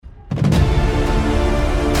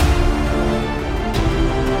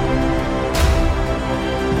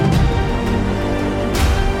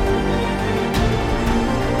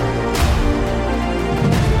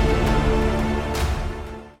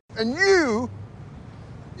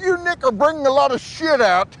You, Nick, are bringing a lot of shit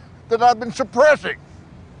out that I've been suppressing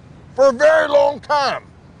for a very long time.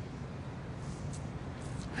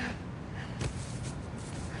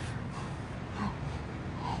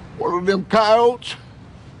 One of them coyotes,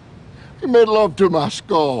 he made love to my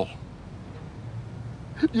skull.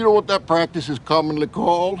 You know what that practice is commonly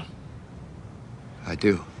called? I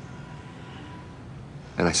do.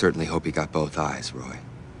 And I certainly hope he got both eyes, Roy.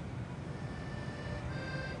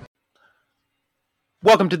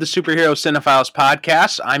 Welcome to the Superhero Cinephiles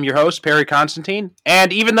podcast. I'm your host, Perry Constantine.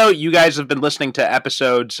 And even though you guys have been listening to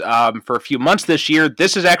episodes for a few months this year,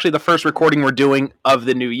 this is actually the first recording we're doing of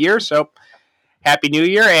the new year. So Happy New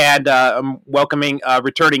Year. And I'm welcoming a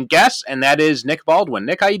returning guest, and that is Nick Baldwin.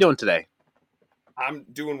 Nick, how you doing today? I'm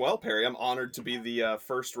doing well, Perry. I'm honored to be the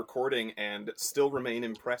first recording and still remain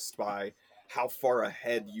impressed by how far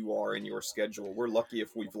ahead you are in your schedule. We're lucky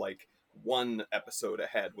if we've like one episode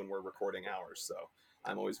ahead when we're recording ours. So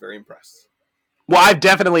I'm always very impressed. Well, I've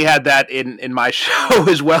definitely had that in my show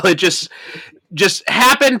as well. It just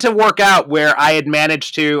happened to work out where I had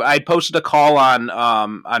managed to. I posted a call on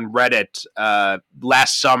Reddit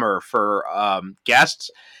last summer for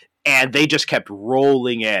guests, and they just kept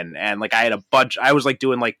rolling in. And like I had a bunch. I was like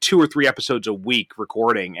doing like 2 or 3 episodes a week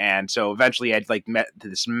recording, and so eventually I'd like met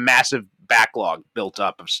this massive backlog built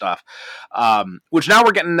up of stuff, which now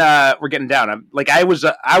we're getting down. I was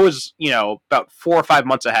about 4 or 5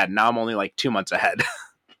 months ahead. Now I'm only like 2 months ahead.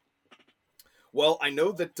 Well, I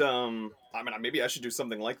know that maybe I should do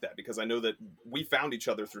something like that, because I know that we found each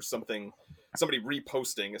other through somebody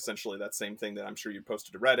reposting essentially that same thing that I'm sure you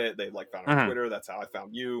posted to Reddit. They like found on Twitter. That's how I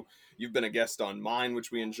found you. You've been a guest on mine,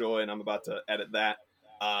 which we enjoy, and I'm about to edit that.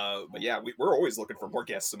 But yeah, we're always looking for more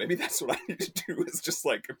guests, so maybe that's what I need to do, is just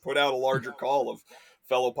like put out a larger call of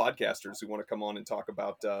fellow podcasters who want to come on and talk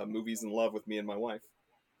about movies and love with me and my wife.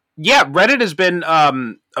 Yeah, Reddit has been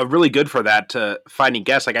really good for that, to finding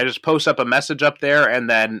guests. Like I just post up a message up there, and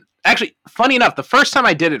then actually, funny enough, the first time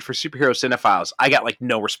I did it for Superhero Cinephiles, I got like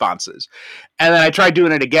no responses, and then I tried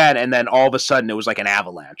doing it again, and then all of a sudden it was like an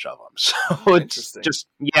avalanche of them. So it's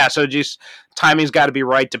just timing's got to be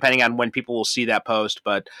right depending on when people will see that post.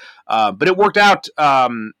 But it worked out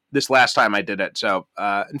this last time I did it. So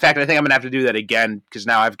in fact, I think I'm gonna have to do that again, because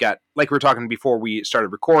now I've got, like we were talking before we started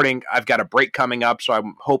recording, I've got a break coming up, so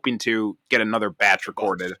I'm hoping to get another batch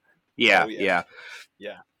recorded. Yeah.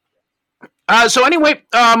 So anyway,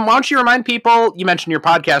 why don't you remind people, you mentioned your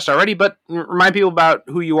podcast already, but remind people about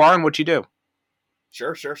who you are and what you do.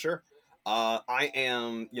 Sure. I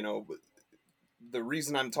am, the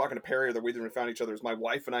reason I'm talking to Perry, or the reason we found each other, is my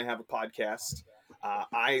wife and I have a podcast.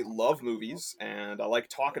 I love movies, and I like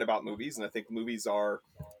talking about movies, and I think movies are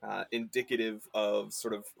indicative of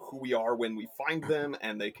sort of who we are when we find them,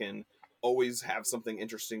 and they can always have something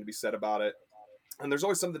interesting to be said about it. And there's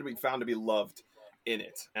always something to be found to be loved in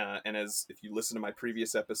it. And if you listen to my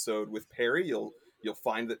previous episode with Perry, you'll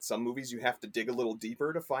find that some movies you have to dig a little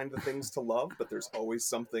deeper to find the things to love, but there's always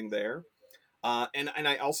something there. And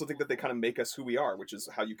I also think that they kind of make us who we are, which is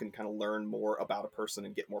how you can kind of learn more about a person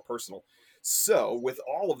and get more personal. So with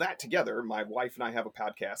all of that together, my wife and I have a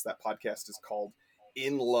podcast. That podcast is called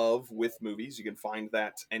In Love with Movies. You can find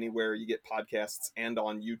that anywhere you get podcasts and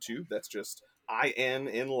on YouTube. That's just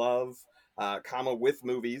in love, with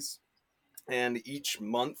movies. And each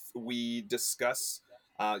month we discuss,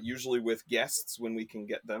 usually with guests when we can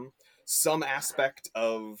get them, some aspect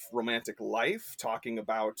of romantic life, talking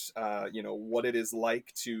about, what it is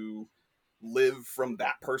like to live from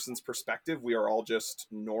that person's perspective. We are all just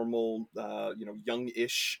normal,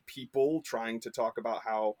 young-ish people trying to talk about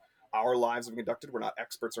how our lives have been conducted. We're not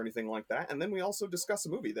experts or anything like that. And then we also discuss a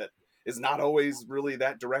movie that is not always really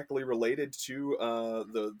that directly related to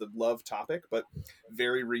the love topic, but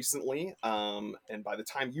very recently, and by the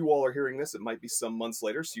time you all are hearing this, it might be some months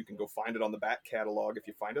later, so you can go find it on the back catalog if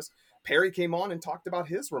you find us. Perry came on and talked about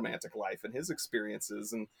his romantic life and his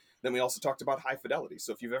experiences, and then we also talked about High Fidelity.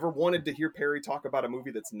 So if you've ever wanted to hear Perry talk about a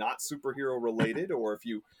movie that's not superhero related, or if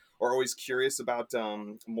you are always curious about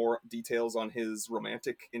more details on his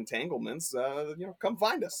romantic entanglements, come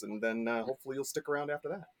find us, and then hopefully you'll stick around after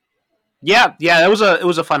that. Yeah, it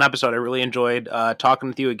was a fun episode. I really enjoyed talking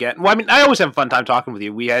with you again. Well, I mean, I always have a fun time talking with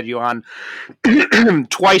you. We had you on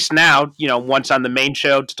twice now. Once on the main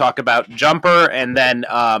show to talk about Jumper, and then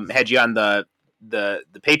had you on the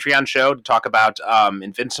Patreon show to talk about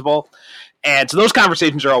Invincible. And so those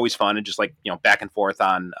conversations are always fun, and just like back and forth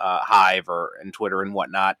on Hive and Twitter and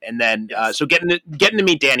whatnot. And then so getting to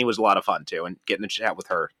meet Danny was a lot of fun too, and getting to chat with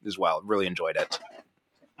her as well. Really enjoyed it.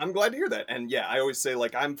 I'm glad to hear that. And yeah, I always say,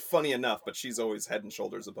 like, I'm funny enough, but she's always head and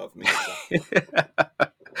shoulders above me. So.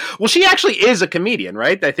 Well, she actually is a comedian,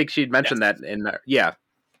 right? I think she'd Yes. mentioned that in there. Yeah.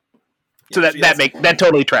 So Yeah, she has that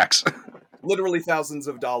totally tracks. literally thousands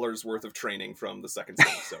of dollars worth of training from the Second City.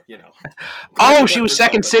 So Oh, claim she that was for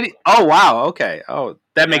Second something. City. Oh, wow. Okay. Oh,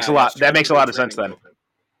 that makes a Yeah, lot. she That has makes a a good lot of sense training then. program,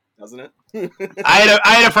 doesn't it? I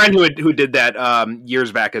had a friend who did that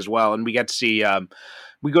years back as well, and we got to see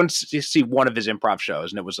we go to see one of his improv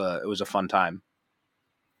shows, and it was a fun time.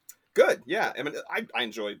 Good. Yeah, I mean, I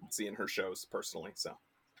enjoy seeing her shows personally. So.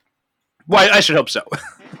 Well, I should hope so.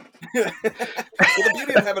 Well, the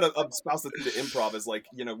beauty of having a spouse that's into improv is like,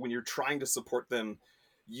 when you're trying to support them,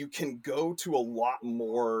 you can go to a lot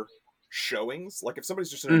more showings. Like if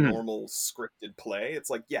somebody's just in a Mhm. normal scripted play,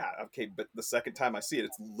 it's like, yeah, okay, but the second time I see it,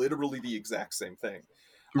 it's literally the exact same thing.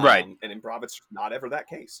 Right. And improv, it's not ever that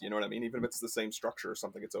case. You know what I mean? Even if it's the same structure or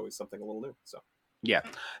something, it's always something a little new. So. Yeah.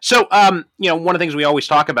 So, one of the things we always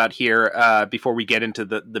talk about here before we get into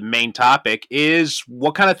the main topic is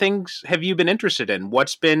what kind of things have you been interested in?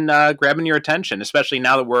 What's been grabbing your attention, especially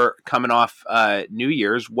now that we're coming off New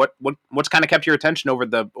Year's? What's kind of kept your attention over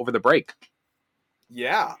the break?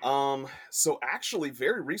 Yeah. So actually,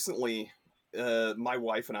 very recently, my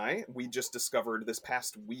wife and we just discovered this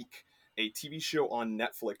past week a TV show on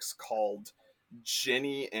Netflix called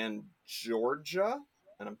Jenny and Georgia,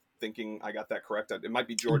 and I'm thinking I got that correct. It might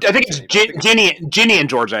be Georgia I and think it's Jenny, but I think it's Ginny in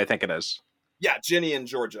Georgia. I think it is. yeah, Jenny and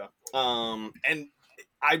Georgia. And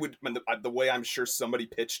I would the way I'm sure somebody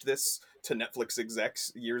pitched this to Netflix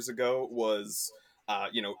execs years ago was,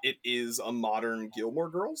 it is a modern Gilmore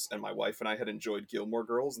Girls, and my wife and I had enjoyed Gilmore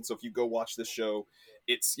Girls, and so if you go watch this show,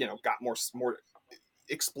 it's got more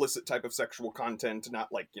explicit type of sexual content, not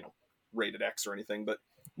like rated X or anything, but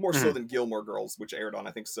more so Mhm. than Gilmore Girls, which aired on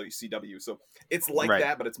I think CW. So it's like Right.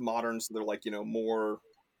 that, but it's modern. So they're like more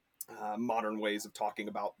modern ways of talking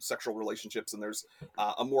about sexual relationships, and there's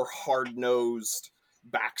a more hard-nosed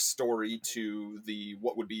backstory to the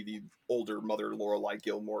what would be the older mother Lorelai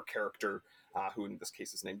Gilmore character, who in this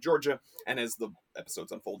case is named Georgia. And as the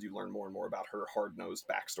episodes unfold, you learn more and more about her hard-nosed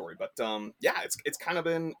backstory. But yeah, it's kind of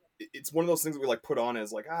been it's one of those things that we like put on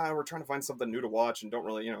as like we're trying to find something new to watch and don't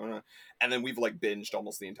really and then we've like binged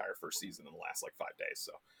almost the entire first season in the last like 5 days.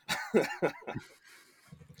 So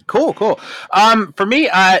Cool. For me,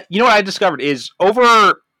 what I discovered is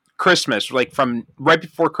over Christmas, like from right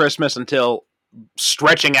before Christmas until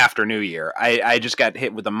stretching after New Year, I just got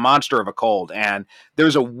hit with a monster of a cold, and there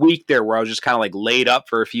was a week there where I was just kind of like laid up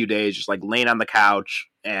for a few days, just like laying on the couch,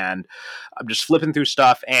 and I'm just flipping through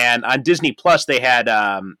stuff. And on Disney Plus, they had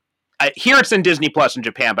here it's in Disney Plus in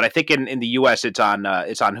Japan, but I think in the US it's on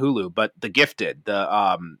Hulu. But The Gifted,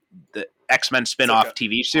 the X-Men it's like a spin-off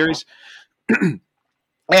TV series.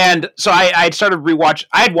 And so I started rewatch.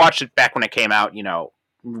 I had watched it back when it came out,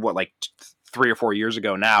 like 3 or 4 years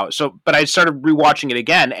ago now. So, but I started rewatching it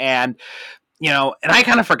again, and and I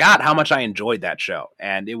kind of forgot how much I enjoyed that show.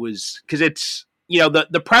 And it was because it's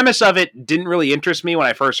the premise of it didn't really interest me when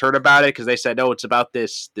I first heard about it, because they said, oh, it's about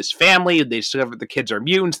this family. They discover the kids are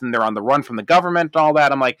mutants and they're on the run from the government and all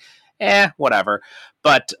that. I'm like, whatever.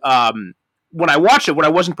 But when I watched it, what I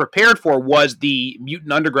wasn't prepared for was the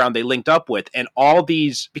mutant underground they linked up with, and all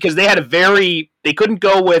these, because they couldn't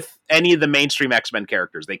go with any of the mainstream X-Men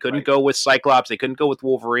characters. They couldn't right. go with Cyclops. They couldn't go with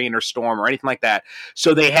Wolverine or Storm or anything like that.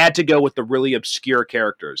 So they had to go with the really obscure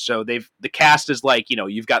characters. So the cast is like,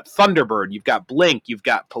 you've got Thunderbird, you've got Blink, you've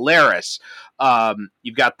got Polaris,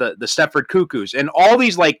 you've got the Stepford Cuckoos, and all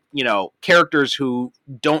these like, characters who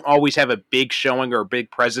don't always have a big showing or a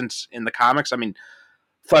big presence in the comics. I mean,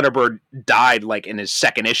 Thunderbird died like in his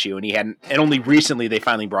second issue, and only recently they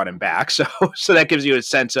finally brought him back. So that gives you a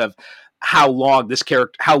sense of how little this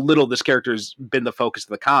character's been the focus of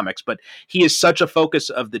the comics, but he is such a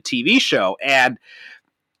focus of the TV show, and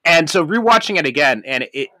so rewatching it again, and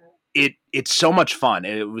it's so much fun.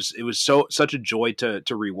 It was such a joy to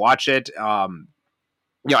rewatch it.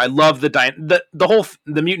 I love the whole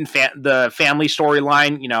the mutant the family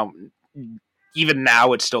storyline. Even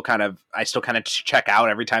now it's still I still kind of check out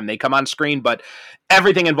every time they come on screen, but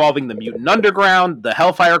everything involving the mutant underground, the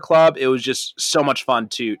Hellfire Club, it was just so much fun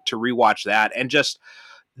to rewatch that. And just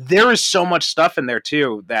there is so much stuff in there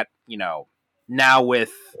too that now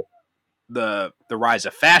with the rise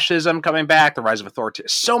of fascism coming back, the rise of authority,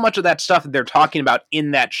 so much of that stuff that they're talking about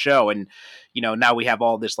in that show. And now we have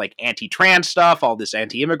all this like anti-trans stuff, all this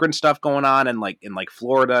anti-immigrant stuff going on in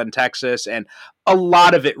Florida and Texas, and a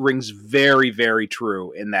lot of it rings very, very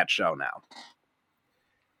true in that show now.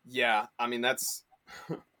 Yeah, I mean that's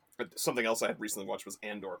something else I had recently watched was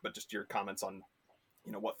Andor, but just your comments on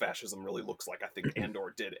what fascism really looks like. I think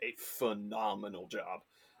Andor did a phenomenal job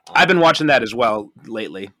I've been watching that as well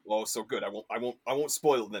lately. Oh, so good. I won't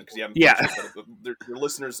spoil it then because you haven't. Yeah. Finished it, but your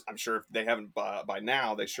listeners, I'm sure if they haven't by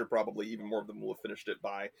now, they sure probably even more of them will have finished it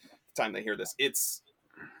by the time they hear this.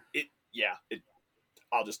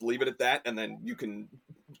 I'll just leave it at that, and then you can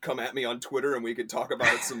come at me on Twitter and we can talk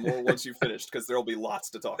about it some more once you've finished because there'll be lots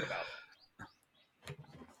to talk about.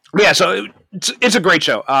 Yeah, so it's a great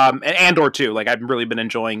show, and Andor too. Like I've really been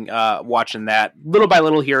enjoying watching that little by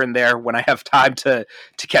little here and there when I have time to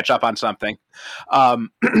catch up on something.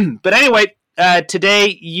 But anyway,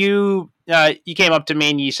 today you came up to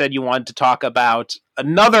me and you said you wanted to talk about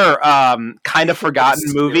another kind of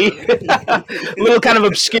forgotten movie, a little kind of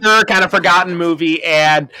obscure, kind of forgotten movie,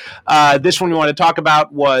 and this one we want to talk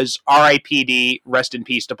about was R.I.P.D. Rest in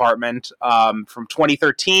Peace Department from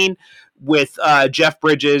 2013. With Jeff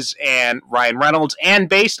Bridges and Ryan Reynolds, and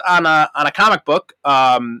based on a comic book,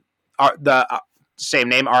 the same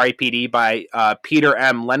name, R.I.P.D. by Peter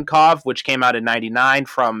M. Lenkov, which came out in '99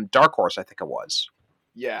 from Dark Horse, I think it was.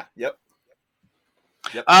 Yeah. Yep.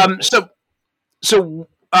 So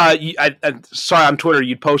I saw on Twitter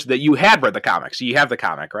you'd posted that you had read the comic, so you have the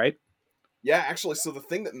comic, right? Yeah, actually, so the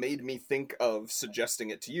thing that made me think of suggesting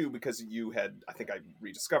it to you, because you had, I think I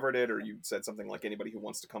rediscovered it, or you said something like anybody who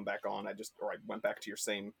wants to come back on, I went back to your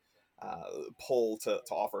same poll to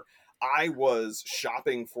offer. I was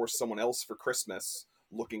shopping for someone else for Christmas,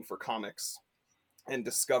 looking for comics, and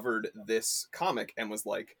discovered this comic, and was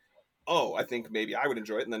like, oh, I think maybe I would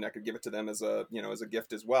enjoy it, and then I could give it to them as a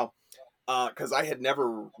gift as well. Because I had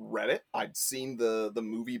never read it. I'd seen the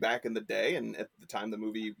movie back in the day, and at the time the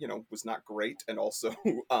movie, was not great, and also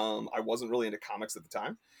I wasn't really into comics at the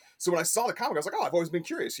time. So when I saw the comic, I was like, oh, I've always been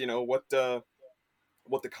curious, what the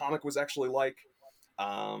comic was actually like.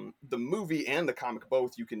 The movie and the comic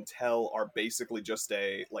both, you can tell, are basically just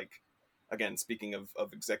again, speaking of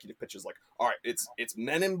executive pitches, like, all right, it's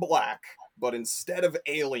Men in Black, but instead of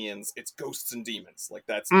aliens, it's ghosts and demons. Like,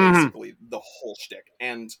 that's basically the whole shtick.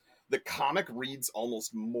 And the comic reads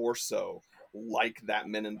almost more so like that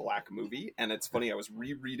Men in Black movie. And it's funny, I was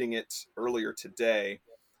rereading it earlier today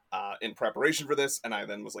in preparation for this, and I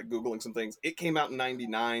then was Googling some things. It came out in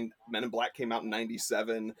 '99. Men in Black came out in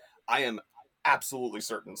 '97. I am absolutely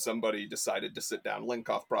certain somebody decided to sit down.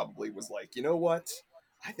 Linkoff probably was like, you know what?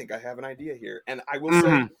 I think I have an idea here. And I will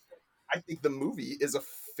say, I think the movie is a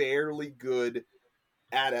fairly good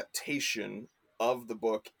adaptation of the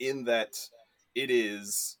book in that it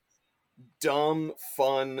is dumb,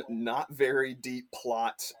 fun, not very deep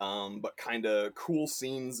plot, but kind of cool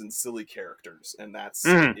scenes and silly characters. And that's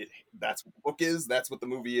it. That's what the book is. That's what the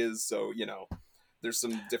movie is. So, there's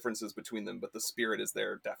some differences between them, but the spirit is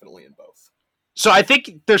there definitely in both. So I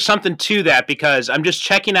think there's something to that, because I'm just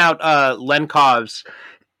checking out Lenkov's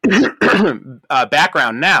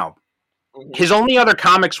background now. His only other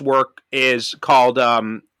comics work is called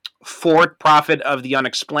For Profit of the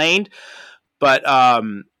Unexplained, but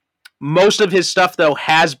most of his stuff though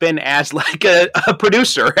has been as a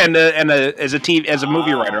producer and as a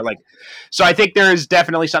movie writer. So I think there is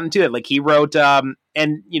definitely something to it. Like he wrote and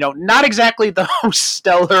not exactly the most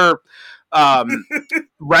stellar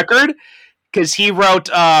record, because he wrote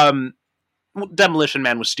Demolition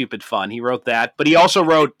Man was stupid fun. He wrote that, but he also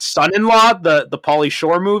wrote Son-in-Law, the Pauly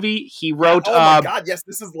Shore movie. He wrote. Oh my God! Yes,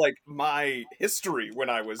 this is my history when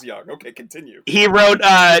I was young. Okay, continue. He wrote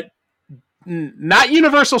not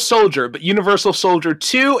Universal Soldier, but Universal Soldier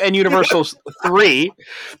 2 and Universal 3. He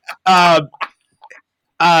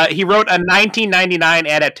wrote a 1999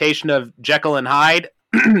 adaptation of Jekyll and Hyde,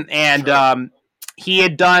 and he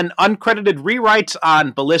had done uncredited rewrites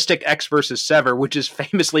on Ballistic X vs. Sever, which is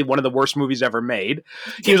famously one of the worst movies ever made.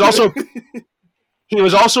 He was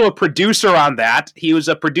also a producer on that. He was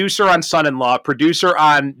a producer on Son-in-Law, producer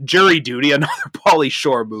on Jury Duty, another Pauly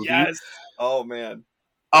Shore movie. Yes. Oh man.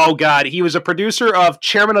 Oh God. He was a producer of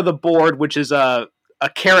Chairman of the Board, which is a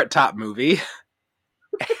Carrot Top movie,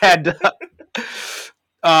 and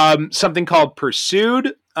something called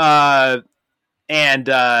Pursued, and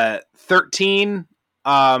 13,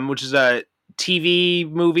 which is a TV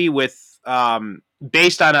movie with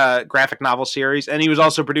based on a graphic novel series, and he was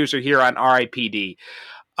also a producer here on R.I.P.D.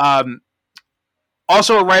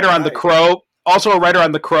 Also a writer on The Crow. Also a writer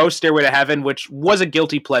on The Crow, Stairway to Heaven, which was a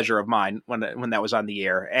guilty pleasure of mine when that was on the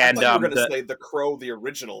air. And I thought you were going to say The Crow, the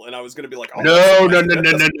original, and I was going to be like, oh, no.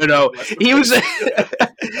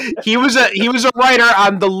 He was a writer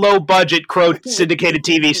on the low budget Crow syndicated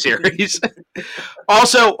TV series.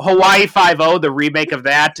 Also, Hawaii Five-0, the remake of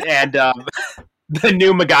that, and the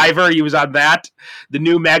new MacGyver. He was on that. The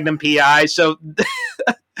new Magnum PI. So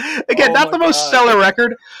again, not the most stellar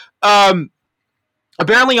record.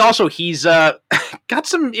 Apparently, also, he's got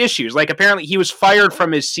some issues. Like apparently he was fired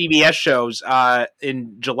from his CBS shows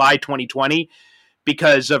in July 2020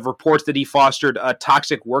 because of reports that he fostered a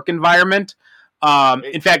toxic work environment.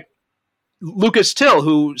 In fact, Lucas Till,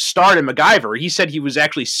 who starred in MacGyver, he said he was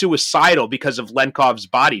actually suicidal because of Lenkov's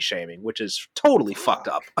body shaming, which is totally fucked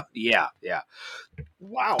up. Yeah.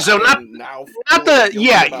 Wow. So now not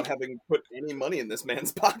the about having put any money in this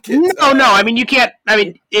man's pocket. No. I mean, you can't. I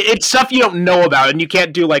mean, it's stuff you don't know about, and you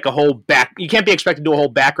can't do like a whole back. You can't be expected to do a whole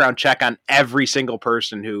background check on every single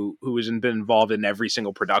person who has been involved in every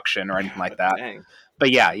single production or anything like that. Dang. But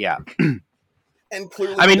yeah. And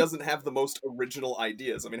clearly, he doesn't have the most original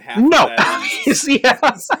ideas. I mean, half of that is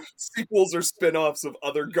sequels or spin-offs of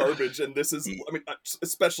other garbage, and this is, I mean,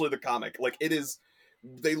 especially the comic. Like, it is,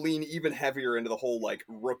 they lean even heavier into the whole, like,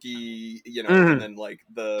 rookie, you know, and then, like,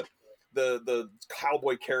 the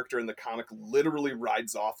cowboy character in the comic literally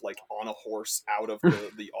rides off, like, on a horse out of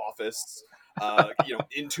the office, you know,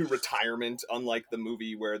 into retirement, unlike the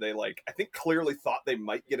movie where they, like, I think clearly thought they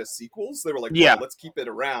might get a sequel, so they were like, well, let's keep it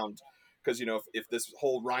around. Because, you know, if this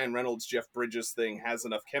whole Ryan Reynolds, Jeff Bridges thing has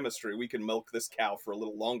enough chemistry, we can milk this cow for a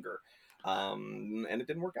little longer. And it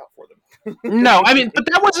didn't work out for them. No, I mean, but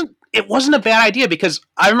it wasn't a bad idea, because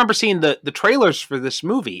I remember seeing the trailers for this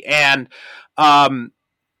movie, and on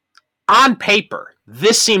paper,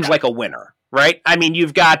 this seems like a winner, right? I mean,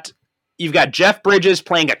 you've got Jeff Bridges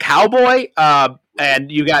playing a cowboy,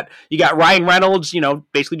 and you got Ryan Reynolds, you know,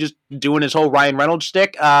 basically just doing his whole Ryan Reynolds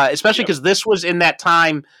shtick, especially because this was in that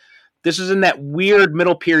time. This was in that weird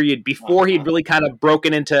middle period before he'd really kind of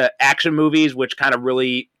broken into action movies, which kind of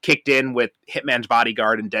really kicked in with Hitman's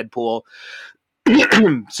Bodyguard and Deadpool.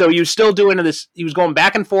 So he was still doing this. He was going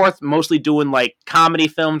back and forth, mostly doing like comedy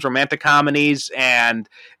films, romantic comedies, and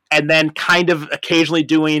then kind of occasionally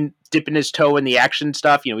dipping his toe in the action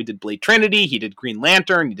stuff. You know, he did Blade Trinity, he did Green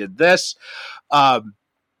Lantern, he did this. But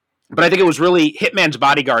I think it was really Hitman's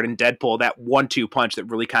Bodyguard and Deadpool, that 1-2 punch that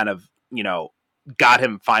really kind of, you know, got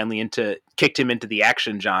him finally kicked him into the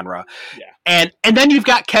action genre. Yeah. And then you've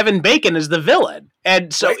got Kevin Bacon as the villain.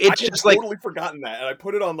 And so it's just like, totally forgotten that. And I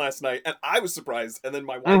put it on last night and I was surprised. And then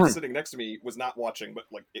my wife sitting next to me was not watching, but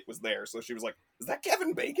like it was there. So she was like, is that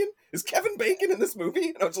Kevin Bacon? Is Kevin Bacon in this movie?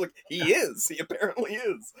 And I was like, he is. He apparently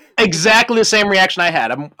is. Exactly the same reaction I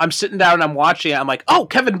had. I'm sitting down and I'm watching it. I'm like, oh,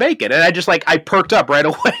 Kevin Bacon. And I perked up right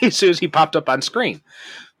away as soon as he popped up on screen.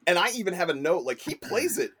 And I even have a note, like, he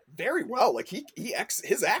plays it very well. Like,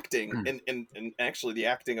 his acting, and actually the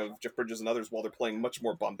acting of Jeff Bridges and others while they're playing much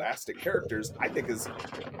more bombastic characters, I think is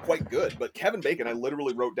quite good. But Kevin Bacon, I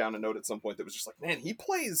literally wrote down a note at some point that was just like, man, he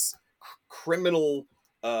plays criminal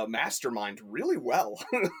mastermind really well.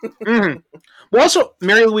 Well, also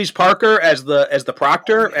Mary Louise Parker as the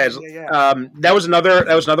proctor, that was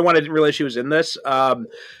another one I didn't realize she was in this.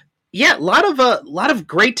 Yeah, a lot of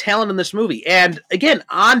great talent in this movie. And again,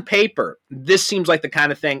 on paper, this seems like the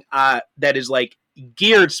kind of thing that is like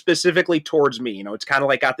geared specifically towards me. You know, it's kind of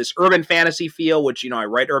like got this urban fantasy feel, which, you know, I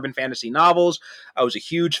write urban fantasy novels. I was a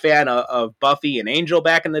huge fan of Buffy and Angel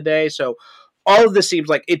back in the day. So all of this seems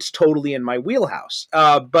like it's totally in my wheelhouse.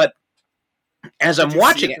 But as I'm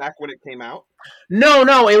watching it back when it came out?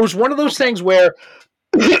 No, it was one of those things where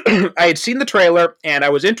I had seen the trailer and I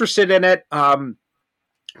was interested in it.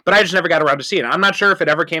 But I just never got around to seeing it. I'm not sure if it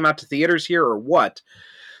ever came out to theaters here or what.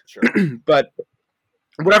 Sure. But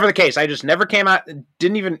whatever the case, I just never came out. I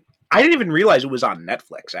didn't even realize it was on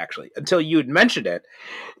Netflix, actually, until you had mentioned it.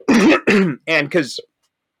 And because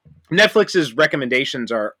Netflix's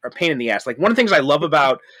recommendations are a pain in the ass. Like, one of the things I love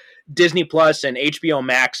about Disney Plus and HBO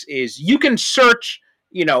Max is you can search,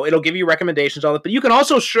 you know, it'll give you recommendations, all that, but you can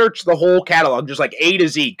also search the whole catalog, just like A to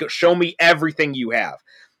Z. Show me everything you have.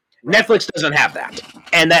 Netflix doesn't have that,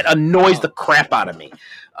 and that annoys the crap out of me.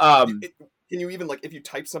 Can you even, like, if you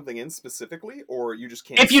type something in specifically, or you just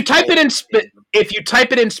can't? If you type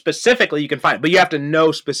it in specifically, you can find it, but you have to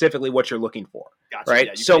know specifically what you're looking for, gotcha, right?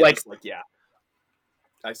 Yeah, so, like,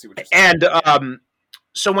 I see what you're saying. And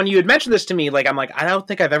so when you had mentioned this to me, like, I'm like, I don't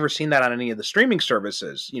think I've ever seen that on any of the streaming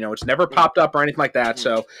services. You know, it's never popped up or anything like that.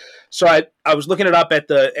 So I was looking it up at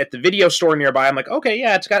the video store nearby. I'm like, okay,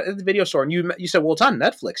 yeah, it's got the video store. And you said, well, it's on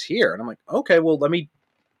Netflix here. And I'm like, okay, well,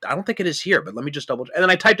 I don't think it is here, but let me just double check. And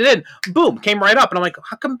then I typed it in, boom, came right up. And I'm like,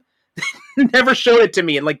 how come they never showed it to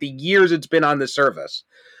me in like the years it's been on the service?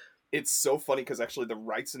 It's so funny because actually the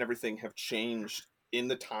rights and everything have changed in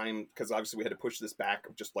the time, because obviously we had to push this back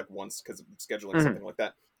just like once because of scheduling, something like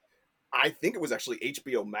that. I think it was actually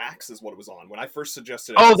HBO Max is what it was on when I first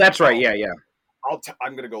suggested it. Oh, that's right. Yeah.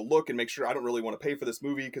 I'm going to go look and make sure. I don't really want to pay for this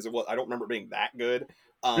movie because I don't remember it being that good.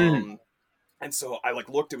 And so I like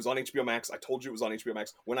looked, it was on HBO Max. I told you it was on HBO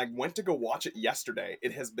Max. When I went to go watch it yesterday,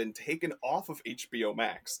 it has been taken off of HBO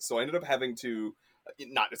Max. So I ended up having to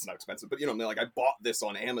it's not expensive, but like I bought this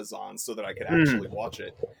on Amazon so that I could actually watch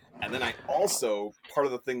it. And then I also, part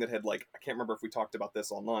of the thing that had like, I can't remember if we talked about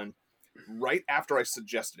this online, right after I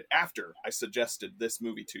suggested this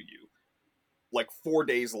movie to you, like 4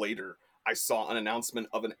 days later, I saw an announcement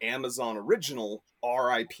of an Amazon original,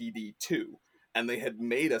 R.I.P.D 2, and they had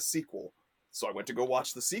made a sequel. So I went to go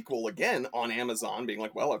watch the sequel again on Amazon, being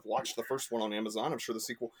like, well, I've watched the first one on Amazon. I'm sure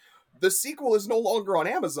the sequel is no longer on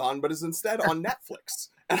Amazon, but is instead on Netflix.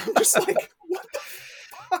 And I'm just like, what the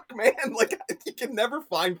fuck, man? Like, you can never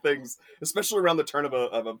find things, especially around the turn of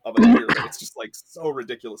a year. It's just like so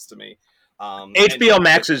ridiculous to me. HBO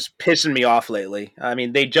Max is pissing me off lately. I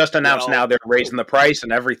mean, they just announced now they're raising the price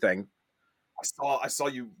and everything. I saw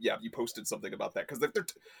you. Yeah, you posted something about that because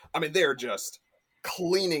they're just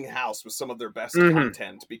cleaning house with some of their best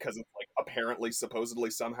content because it's like apparently,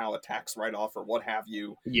 supposedly, somehow a tax write-off or what have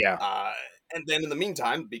you. Yeah. And then in the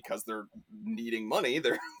meantime, because they're needing money,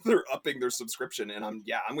 they're upping their subscription. And I'm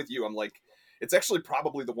with you. I'm like, it's actually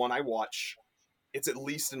probably the one I watch. It's at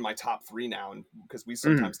least in my top 3 now, and because we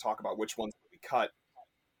sometimes talk about which ones we cut,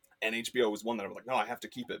 and HBO was one that I'm like, no, I have to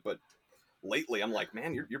keep it. But lately, I'm like,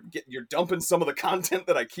 man, you're dumping some of the content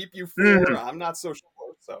that I keep you for. I'm not so sure.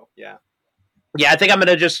 So yeah. Yeah, I think I'm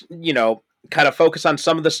gonna just kind of focus on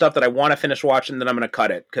some of the stuff that I want to finish watching, then I'm gonna cut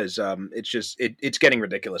it because it's getting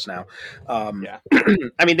ridiculous now. Yeah.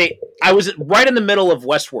 I mean, I was right in the middle of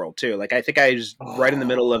Westworld too. Like I think I was right in the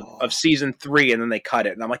middle of season 3, and then they cut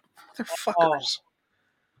it, and I'm like, motherfuckers.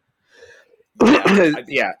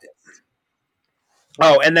 Yeah.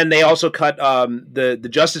 Oh, and then they also cut the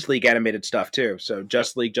Justice League animated stuff too. So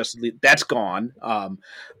Justice League, that's gone.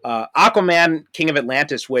 Aquaman, King of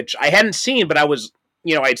Atlantis, which I hadn't seen, but I was,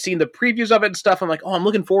 I'd seen the previews of it and stuff. I'm like, oh, I'm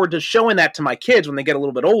looking forward to showing that to my kids when they get a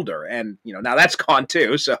little bit older. And now that's gone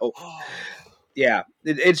too. So yeah,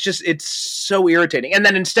 it's so irritating. And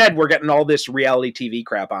then instead, we're getting all this reality TV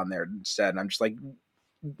crap on there instead. And I'm just like,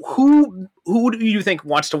 who do you think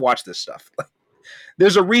wants to watch this stuff?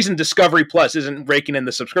 There's a reason Discovery Plus isn't raking in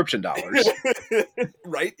the subscription dollars.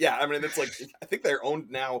 Right? Yeah. I mean, it's like, I think they're owned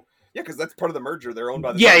now. Yeah, because that's part of the merger. They're owned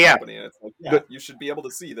by the same company. And it's like, you should be able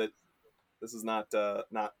to see that this is not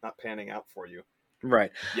panning out for you.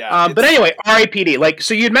 Right. Yeah. But anyway, R.I.P.D. Like,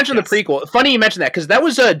 so you'd mentioned the prequel. Funny you mentioned that because that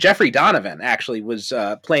was Jeffrey Donovan actually was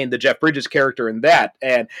playing the Jeff Bridges character in that,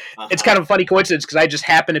 and it's kind of a funny coincidence because I just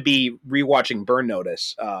happened to be rewatching Burn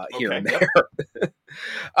Notice here and there.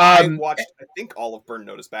 I watched, I think, all of Burn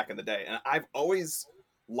Notice back in the day, and I've always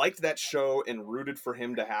liked that show and rooted for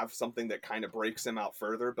him to have something that kind of breaks him out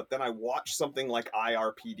further. But then I watched something like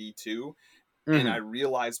R.I.P.D. 2. And I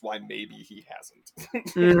realized why maybe he hasn't.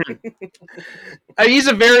 He's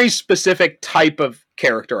a very specific type of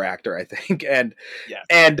character actor, I think. And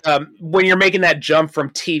when you're making that jump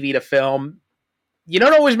from TV to film, you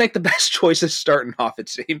don't always make the best choices starting off, it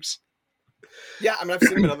seems. Yeah, I mean, I've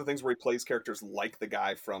seen him in other things where he plays characters like the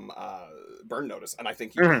guy from Burn Notice, and I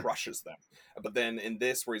think he crushes them. But then in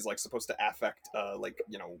this, where he's like supposed to affect,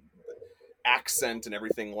 accent and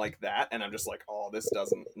everything like that, and I'm just like, oh, this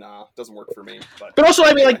doesn't work for me. But also,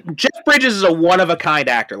 I mean, like, Jeff Bridges is a one-of-a-kind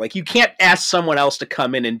actor. Like, you can't ask someone else to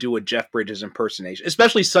come in and do a Jeff Bridges impersonation,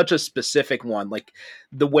 especially such a specific one, like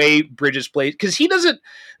the way Bridges plays, because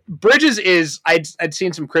Bridges is, I'd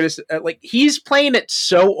seen some criticism, like, he's playing it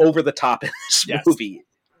so over the top in this movie,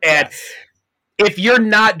 and if you're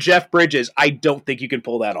not Jeff Bridges, I don't think you can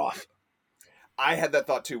pull that off. I had that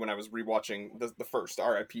thought too when I was rewatching the first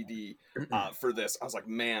R.I.P.D. For this. I was like,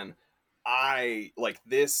 man,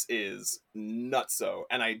 this is nutso.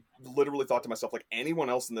 And I literally thought to myself, like, anyone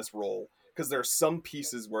else in this role, because there are some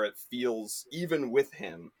pieces where it feels, even with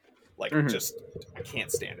him, like, just, I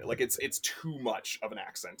can't stand it. Like, it's too much of an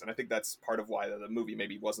accent. And I think that's part of why the movie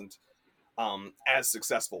maybe wasn't as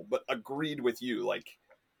successful. But agreed with you, like,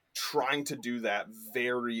 trying to do that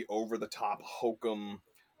very over-the-top hokum,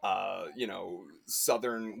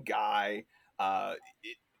 Southern guy.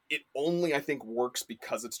 It only, I think, works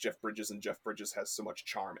because it's Jeff Bridges, and Jeff Bridges has so much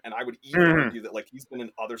charm. And I would even argue that, like, he's been in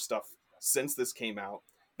other stuff since this came out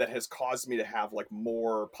that has caused me to have, like,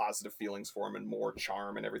 more positive feelings for him and more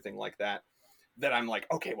charm and everything like that. That I'm like,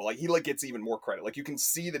 okay, well, like, he like gets even more credit. Like, you can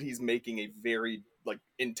see that he's making a very, like,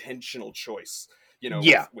 intentional choice,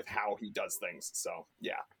 with how he does things. So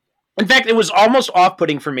yeah. In fact, it was almost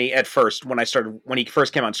off-putting for me at first when he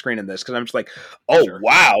first came on screen in this, because I'm just like, oh Sure.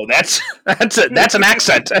 wow, that's an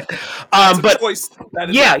accent. That's a But choice. That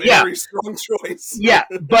is yeah, a very strong choice. yeah,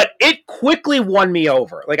 but it quickly won me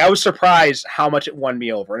over. Like I was surprised how much it won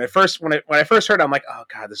me over. And at first, when I first heard it, I'm like, oh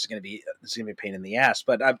god, this is gonna be a pain in the ass.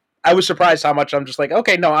 But I was surprised how much I'm just like,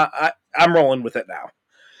 okay, no, I'm rolling with it now.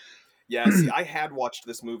 Yeah, see, I had watched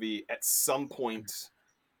this movie at some point,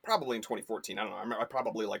 probably in 2014. I don't know. I remember I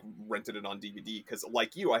probably like rented it on DVD because,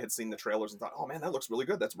 like you, I had seen the trailers and thought, "Oh man, that looks really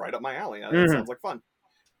good. That's right up my alley. That sounds like fun."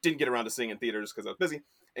 Didn't get around to seeing it in theaters because I was busy.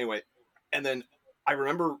 Anyway, and then I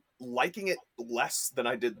remember liking it less than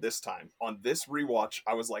I did this time. On this rewatch,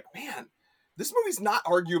 I was like, "Man, this movie's not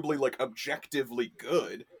arguably like objectively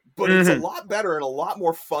good, but it's a lot better and a lot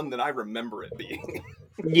more fun than I remember it being."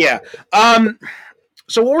 Yeah.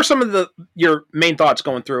 So what were some of your main thoughts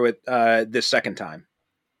going through it this second time?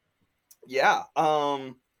 Yeah.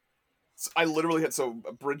 I literally had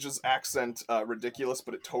Bridges' accent ridiculous,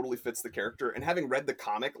 but it totally fits the character. And having read the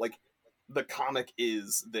comic, like the comic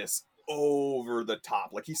is this over the top.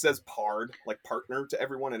 Like he says "pard," like partner to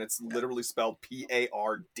everyone, and it's literally spelled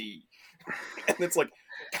P-A-R-D. And it's like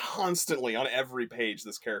constantly on every page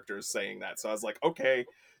this character is saying that. So I was like, okay,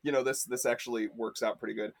 this actually works out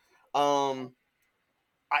pretty good. Um,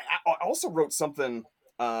 I also wrote something.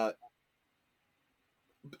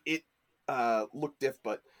 It looked diff,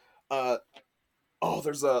 but uh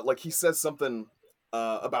there's a like he says something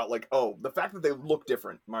about like, oh, the fact that they look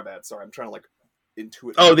different. My bad. Sorry, I'm trying to like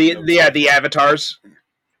intuit. Oh, notes. the avatars.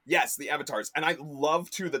 Yes, the avatars, and I love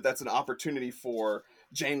too that that's an opportunity for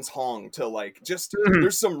James Hong to like just.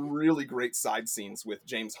 There's some really great side scenes with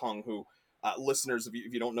James Hong, who listeners, if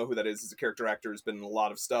you don't know who that is a character actor, has been in a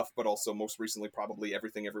lot of stuff, but also most recently probably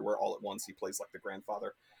Everything Everywhere All at Once. He plays like the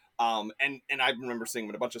grandfather. And I remember seeing him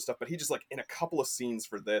in a bunch of stuff, but he just like in a couple of scenes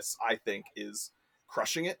for this, I think is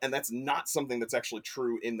crushing it. And that's not something that's actually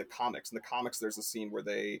true in the comics. In the comics, there's a scene where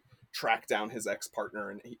they track down his ex-partner,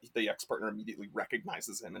 and the ex-partner immediately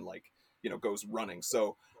recognizes him and like, goes running.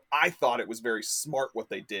 So I thought it was very smart what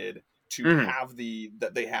they did to have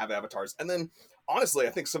that they have avatars. And then honestly, I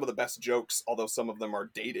think some of the best jokes, although some of them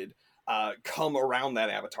are dated, come around that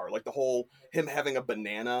avatar. Like the whole him having a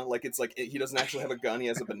banana, like it's like he doesn't actually have a gun, he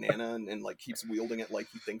has a banana, and like keeps wielding it like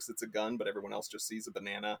he thinks it's a gun, but everyone else just sees a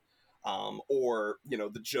banana. Or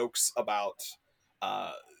the jokes about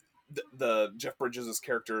uh the Jeff Bridges'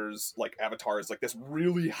 character's like avatar is like this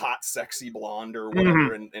really hot sexy blonde or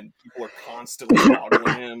whatever, and people are constantly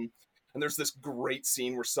ogling him. And there's this great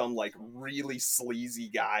scene where some like really sleazy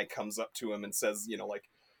guy comes up to him and says, like,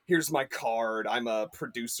 here's my card, I'm a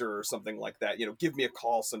producer or something like that, give me a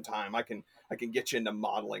call sometime, I can get you into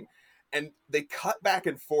modeling. And they cut back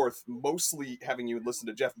and forth, mostly having you listen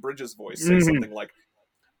to Jeff Bridges' voice say something like,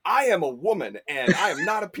 I am a woman and I am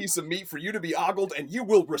not a piece of meat for you to be ogled, and you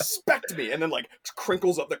will respect me. And then like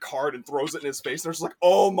crinkles up the card and throws it in his face. And there's like,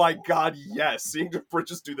 oh my god, yes, seeing Jeff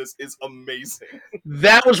Bridges do this is amazing.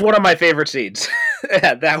 That was one of my favorite scenes.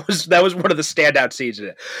 Yeah, that was one of the standout scenes in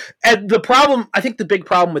it. And I think the big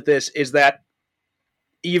problem with this is that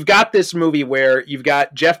you've got this movie where you've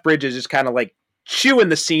got Jeff Bridges just kind of like chewing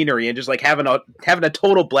the scenery and just like having a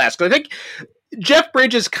total blast. Because I think Jeff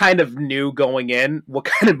Bridges kind of knew going in what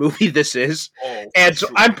kind of movie this is. And so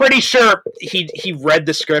I'm pretty sure he read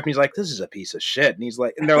the script and he's like, this is a piece of shit.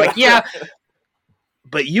 And they're like, yeah,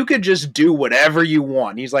 but you could just do whatever you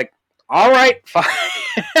want. And he's like, all right, fine.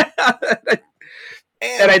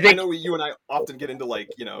 And I know you and I often get into like,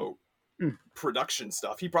 production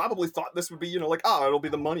stuff. He probably thought this would be, like, it'll be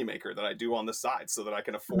the moneymaker that I do on the side so that I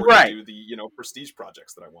can afford to do the, prestige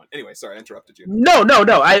projects that I want. Anyway, sorry, I interrupted you. No.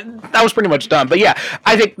 I was pretty much done. But yeah,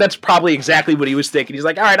 I think that's probably exactly what he was thinking. He's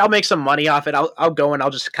like, all right, I'll make some money off it. I'll go and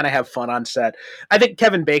I'll just kind of have fun on set. I think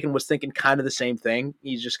Kevin Bacon was thinking kind of the same thing.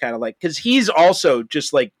 He's just kind of like, because he's also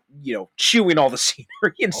just like, chewing all the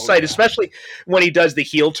scenery in sight, especially when he does the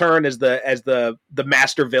heel turn as the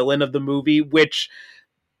master villain of the movie, which,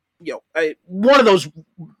 one of those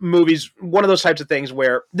movies, one of those types of things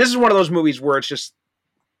where this is one of those movies where it's just,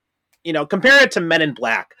 compare it to Men in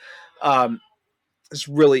Black. This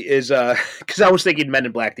really is, because I was thinking Men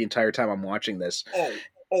in Black the entire time I'm watching this.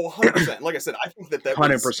 100%. Like I said, I think that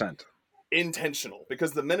 100%. Was intentional,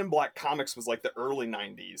 because the Men in Black comics was like the early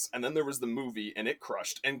 90s, and then there was the movie and it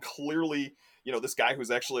crushed, and clearly this guy who's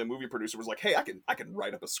actually a movie producer was like, hey, I can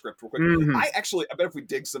write up a script real quick. I bet if we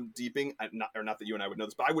dig some deeping, not that you and I would know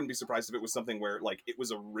this, but I wouldn't be surprised if it was something where like it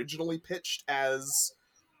was originally pitched as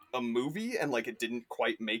a movie and like it didn't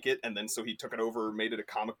quite make it, and then so he took it over, made it a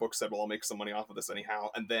comic book, said, well, I'll make some money off of this anyhow,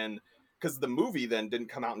 and then because the movie then didn't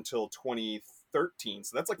come out until 2013,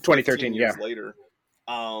 so that's like 2013, 15 years yeah. later.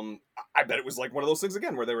 I bet it was like one of those things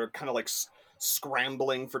again where they were kind of like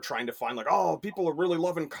scrambling for trying to find like, oh, people are really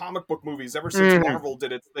loving comic book movies ever since Marvel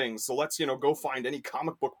did its thing, so let's go find any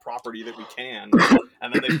comic book property that we can.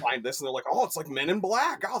 And then they find this and they're like, oh, it's like Men in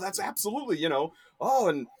Black. Oh, that's absolutely, oh,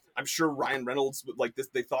 and I'm sure Ryan Reynolds, like this,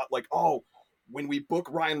 they thought like, oh, when we book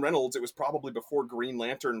Ryan Reynolds, it was probably before Green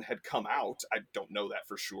Lantern had come out. I don't know that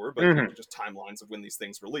for sure, but just timelines of when these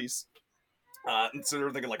things release. And so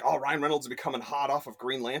they're thinking like, oh, Ryan Reynolds is becoming hot off of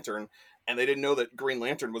Green Lantern, and they didn't know that Green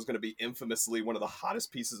Lantern was going to be infamously one of the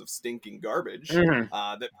hottest pieces of stinking garbage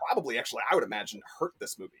that probably actually, I would imagine, hurt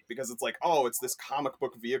this movie, because it's like, oh, it's this comic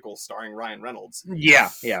book vehicle starring Ryan Reynolds. Yeah.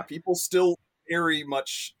 People still very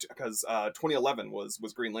much, because 2011 was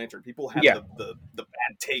Green Lantern. People had the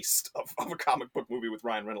bad taste of a comic book movie with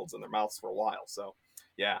Ryan Reynolds in their mouths for a while. So,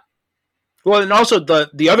 yeah. Well, and also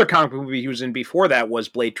the other comic book movie he was in before that was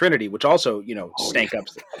Blade Trinity, which also, stank up.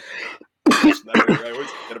 I always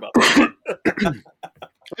forget about that.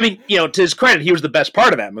 I mean, to his credit, he was the best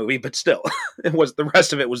part of that movie, but still, the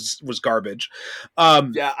rest of it was garbage.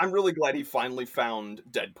 Yeah, I'm really glad he finally found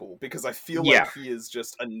Deadpool, because I feel like he is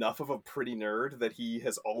just enough of a pretty nerd that he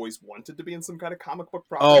has always wanted to be in some kind of comic book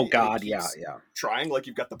property. Oh God, yeah. Trying, like,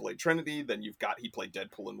 you've got the Blade Trinity, then he played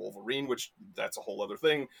Deadpool and Wolverine, which that's a whole other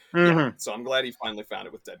thing. Yeah, so I'm glad he finally found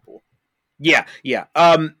it with Deadpool. Yeah.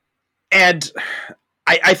 And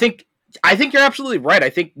I think you're absolutely right. I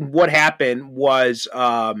think what happened was,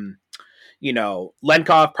 Lenkov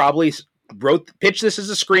probably pitched this as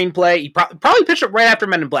a screenplay. He probably pitched it right after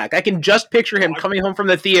Men in Black. I can just picture him coming home from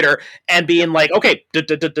the theater and being like, okay,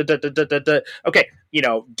 okay,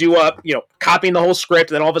 do up, copying the whole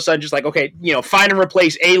script, and then all of a sudden just like, okay, find and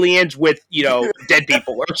replace aliens with, dead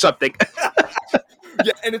people or something.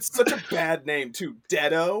 Yeah, and it's such a bad name too,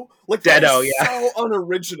 Deado. Like, Deado, so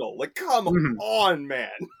unoriginal. Like, come on, man.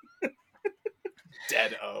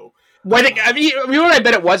 Deado. Well, I mean, what I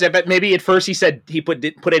bet it was. I bet maybe at first he said he put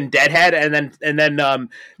in Deadhead, and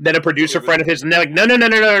then a producer friend of his, and they're like,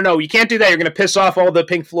 no, you can't do that. You're going to piss off all the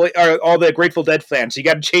Pink Floyd or all the Grateful Dead fans. So you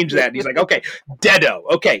got to change that. And he's like, okay, Deado,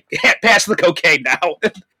 okay, pass the cocaine now.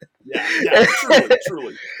 Yeah,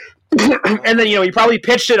 truly. And then he probably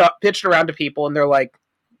pitched it around to people, and they're like,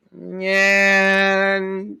 yeah,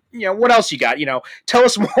 what else you got? Tell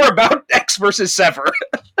us more about X versus Sever.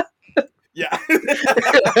 Yeah.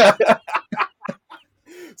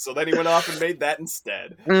 So then he went off and made that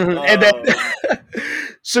instead. And then,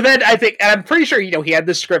 so then I think, and I'm pretty sure, he had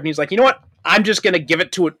this script, and he's like, you know what? I'm just going to give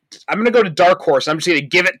it I'm going to go to Dark Horse. I'm just going to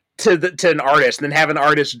give it to an artist, and then have an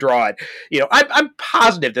artist draw it. I'm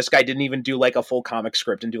positive this guy didn't even do like a full comic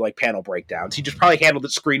script and do like panel breakdowns. He just probably handled the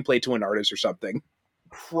screenplay to an artist or something.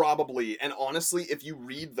 Probably. And honestly, if you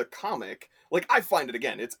read the comic, like, I find it,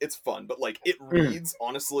 again, it's fun, but like, it reads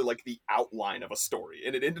honestly like the outline of a story,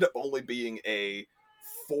 and it ended up only being a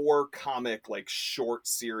 4 comic like short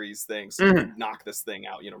series thing, so you can knock this thing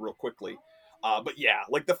out real quickly. But yeah,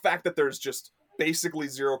 like, the fact that there's just basically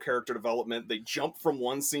zero character development, they jump from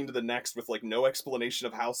one scene to the next with like no explanation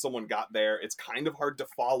of how someone got there. It's kind of hard to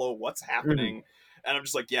follow what's happening. And I'm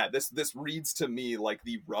just like, yeah, this reads to me like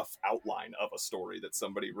the rough outline of a story that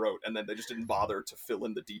somebody wrote, and then they just didn't bother to fill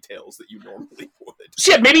in the details that you normally would.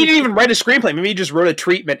 So yeah, maybe he didn't even write a screenplay. Maybe he just wrote a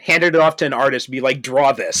treatment, handed it off to an artist, and be like,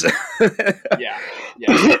 draw this. Yeah.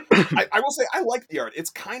 I will say, I like the art.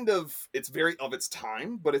 It's very of its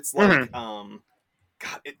time, but it's like,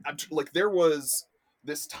 like, there was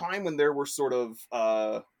this time when there were sort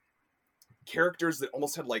of characters that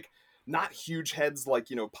almost had like not huge heads like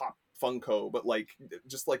Pop Funko, but like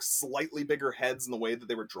just like slightly bigger heads in the way that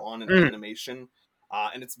they were drawn in animation,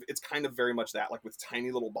 and it's kind of very much that, like, with tiny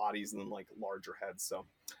little bodies and then like larger heads. So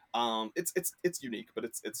it's unique, but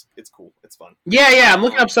it's cool, it's fun. Yeah, I'm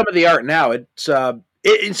looking up some of the art now. It's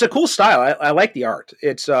a cool style. I like the art.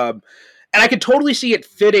 It's and I could totally see it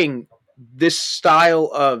fitting this style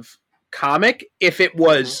of comic if it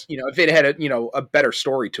was if it had a better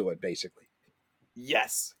story to it, basically.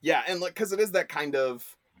 Yes, yeah, and like, because it is that kind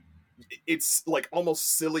of, it's like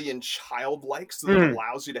almost silly and childlike, so that it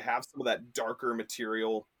allows you to have some of that darker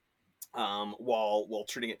material while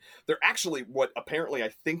treating it. They're actually, what apparently I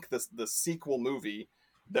think the sequel movie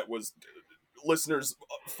that was, listeners,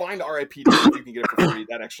 find R.I.P.D if you can get it for free.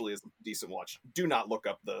 That actually is a decent watch. Do not look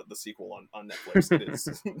up the sequel on Netflix. It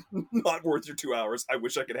is not worth your 2 hours. I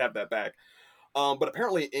wish I could have that back. But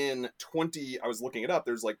apparently I was looking it up,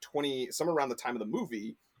 there's like 20, somewhere around the time of the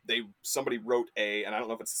movie, somebody wrote and I don't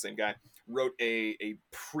know if it's the same guy, wrote a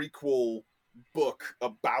prequel book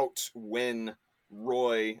about when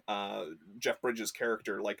Roy, Jeff Bridges'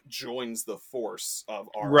 character, like joins the force of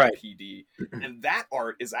Right. R.I.P.D. And that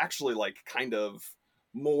art is actually like kind of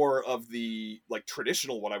more of the like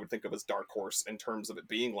traditional what I would think of as Dark Horse in terms of it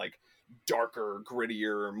being like darker,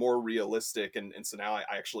 grittier, more realistic. And so now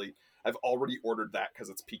I've already ordered that because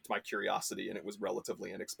it's piqued my curiosity, and it was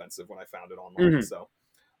relatively inexpensive when I found it online. So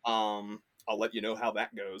I'll let you know how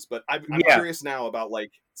that goes. But I'm Yeah. curious now about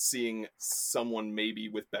like seeing someone maybe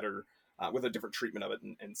with better with a different treatment of it,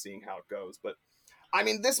 and seeing how it goes. But I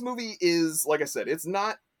mean, this movie is, like I said, it's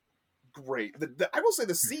not great. I will say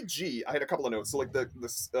the CG. I had a couple of notes. So like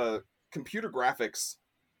the computer graphics,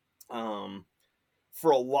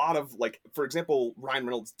 for a lot of like, for example, Ryan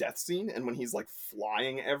Reynolds' death scene, and when he's like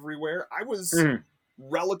flying everywhere, I was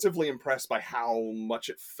relatively impressed by how much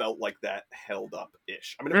it felt like that held up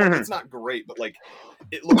ish. I mean, it's not great, but like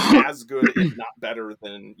it looks as good, if not better,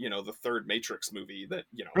 than the third Matrix movie that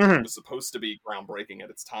was supposed to be groundbreaking at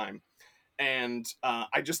its time. And I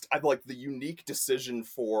like the unique decision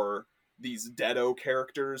for these Deado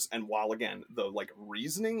characters, and while again the like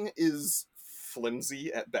reasoning is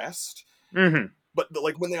flimsy at best, but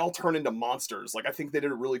like when they all turn into monsters, like I think they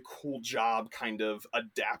did a really cool job kind of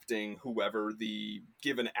adapting whoever the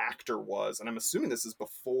given actor was. And I'm assuming this is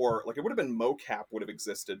before, like it would have been mocap would have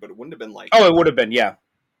existed, but it wouldn't have been like, oh, it would have been, yeah,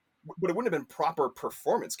 but it wouldn't have been proper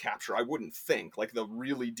performance capture, I wouldn't think, like the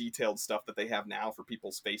really detailed stuff that they have now for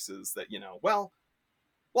people's faces that well,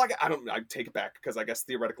 I take it back, because I guess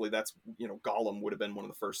theoretically that's Gollum would have been one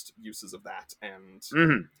of the first uses of that. And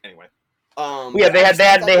anyway, yeah,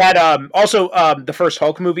 they had also the first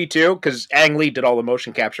Hulk movie too, because Ang Lee did all the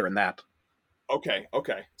motion capture in that. Okay,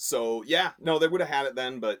 so yeah, no, they would have had it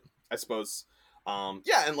then, but I suppose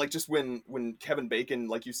yeah. And like just when Kevin Bacon,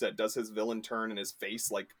 like you said, does his villain turn and his face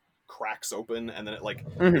like cracks open, and then it like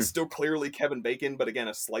is still clearly Kevin Bacon, but again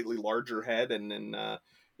a slightly larger head, and then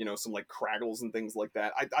some like craggles and things like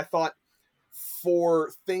that. I thought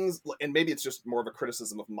for things, and maybe it's just more of a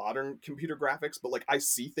criticism of modern computer graphics, but like I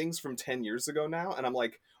see things from 10 years ago now, and I'm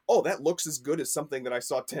like, oh, that looks as good as something that I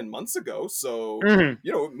saw 10 months ago, so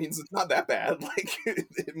it means it's not that bad. Like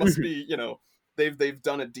it must be, they've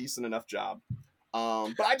done a decent enough job.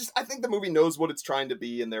 But I think the movie knows what it's trying to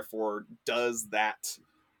be, and therefore does that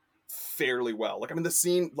fairly well. Like, I mean, the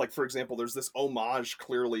scene, like, for example, there's this homage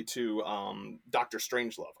clearly to Doctor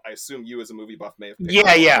Strangelove. I assume you as a movie buff may have picked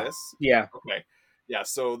up on this. Yeah. Okay. Yeah,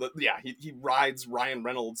 so he rides Ryan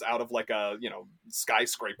Reynolds out of like a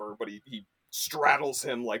skyscraper, but he straddles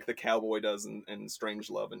him like the cowboy does in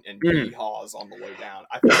Strangelove, and yeehaws on the way down.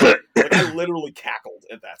 I literally cackled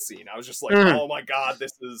at that scene. I was just like, oh my god,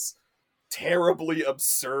 this is terribly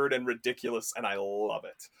absurd and ridiculous, and I love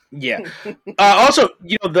it. Yeah. Also,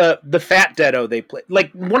 the fat Deado they play,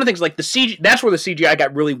 like one of the things, like the CG, that's where the CGI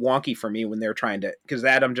got really wonky for me when they were trying to, because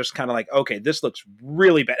that I'm just kind of like, okay, this looks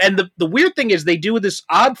really bad. And the weird thing is they do this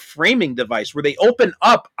odd framing device where they open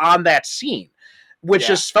up on that scene, which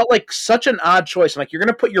just felt like such an odd choice. I'm like, you're going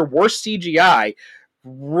to put your worst CGI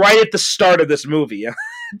right at the start of this movie.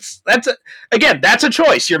 That's a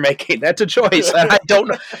choice you're making. That's a choice. And I don't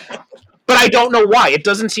know. But I don't know why. It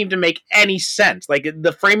doesn't seem to make any sense. Like,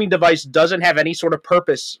 the framing device doesn't have any sort of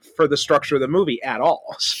purpose for the structure of the movie at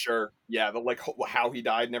all. Sure. Yeah, like how he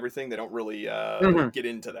died and everything, they don't really get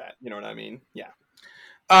into that. You know what I mean? Yeah.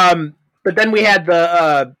 But then we had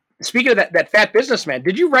the speaking of that fat businessman,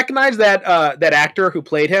 did you recognize that actor who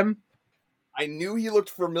played him? I knew he looked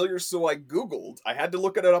familiar, so I Googled. I had to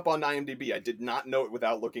look it up on IMDb. I did not know it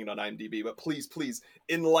without looking on IMDb, but please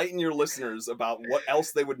enlighten your listeners about what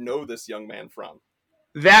else they would know this young man from.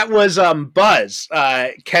 That was Buzz,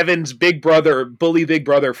 Kevin's bully big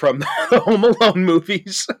brother from the Home Alone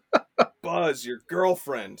movies. Buzz, your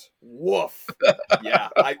girlfriend. Woof. Yeah,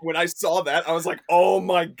 when I saw that, I was like, oh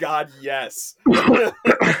my god, yes. And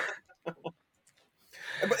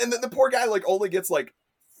then the poor guy like only gets like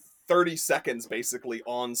 30 seconds basically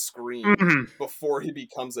on screen before he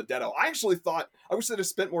becomes a Deado. I actually thought, I wish they'd have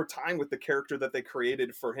spent more time with the character that they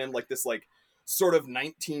created for him, like this like sort of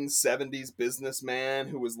 1970s businessman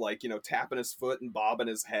who was like, tapping his foot and bobbing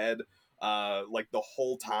his head like the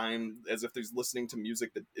whole time as if he's listening to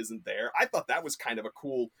music that isn't there. I thought that was kind of a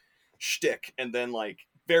cool shtick, and then like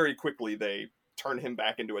very quickly they turn him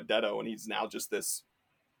back into a Deado, and he's now just this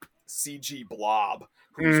CG blob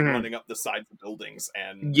who's running up the sides of buildings,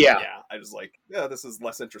 and I was like, this is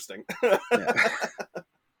less interesting.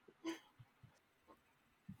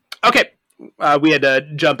 Okay, we had to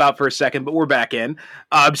jump out for a second, but we're back in.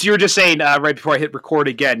 So you were just saying right before I hit record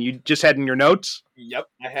again, you just had in your notes? Yep,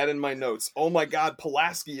 I had in my notes. Oh my god,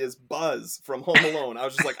 Pulaski is Buzz from Home Alone. I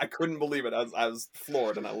was just like, I couldn't believe it. I was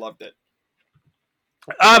floored, and I loved it.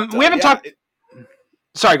 We haven't Yeah, talked.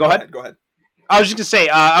 Sorry, go ahead. Go ahead. I was just gonna say,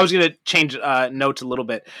 I was gonna change notes a little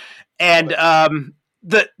bit, and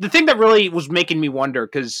the thing that really was making me wonder,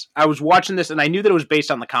 because I was watching this and I knew that it was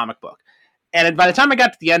based on the comic book, and by the time I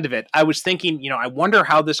got to the end of it, I was thinking, I wonder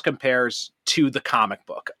how this compares to the comic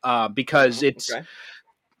book, because it's Okay.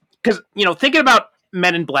 because thinking about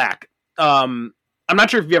Men in Black. I'm not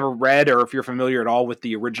sure if you ever read or if you're familiar at all with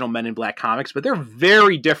the original Men in Black comics, but they're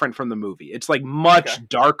very different from the movie. It's like much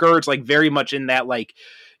darker. It's like very much in that like,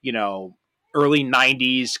 you know, early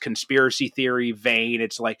 90s conspiracy theory vein.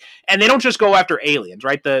 It's like, and they don't just go after aliens,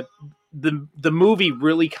 right? The movie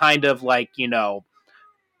really kind of like,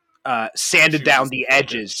 sanded down Chooses the the focus.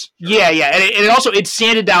 edges. Sure. Yeah, and it also it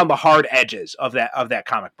sanded down the hard edges of that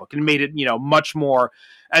comic book and made it much more.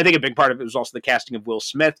 I think a big part of it was also the casting of Will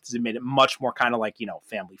Smith. It made it much more kind of like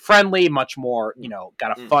family friendly, much more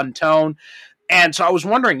got a fun tone. And so I was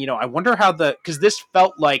wondering, I wonder how because this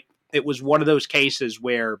felt like it was one of those cases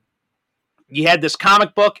where you had this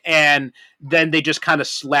comic book and then they just kind of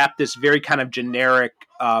slapped this very kind of generic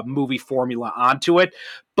movie formula onto it.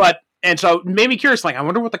 And so it made me curious, like, I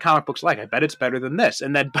wonder what the comic book's like. I bet it's better than this.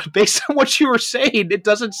 And then, but based on what you were saying, it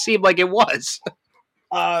doesn't seem like it was.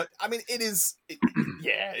 I mean, it is.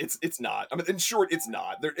 Yeah, it's not. I mean, in short, it's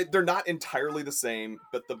not. They're not entirely the same,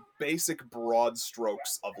 but the basic broad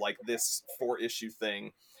strokes of like this 4-issue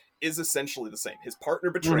thing is essentially the same. His partner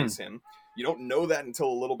betrays him. You don't know that until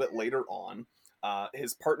a little bit later on.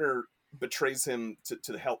 His partner betrays him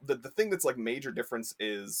to help. The thing that's like major difference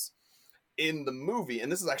is in the movie, and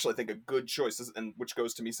this is actually I think a good choice, and which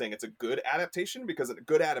goes to me saying it's a good adaptation, because a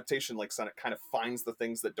good adaptation like Sonic kind of finds the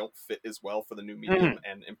things that don't fit as well for the new medium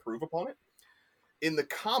and improve upon it. In the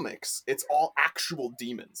comics, it's all actual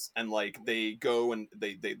demons, and like they go and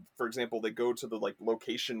they for example they go to the like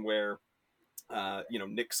location where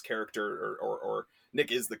Nick's character or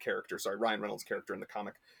Nick is the character, sorry, Ryan Reynolds' character in the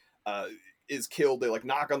comic is killed. They like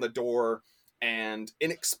knock on the door, and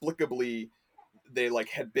inexplicably they like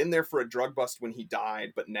had been there for a drug bust when he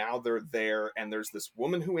died, but now they're there, and there's this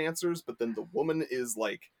woman who answers, but then the woman is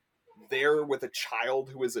like there with a child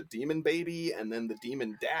who is a demon baby, and then the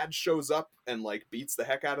demon dad shows up and like beats the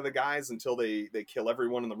heck out of the guys until they kill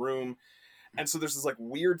everyone in the room. And so there's this like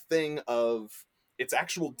weird thing of it's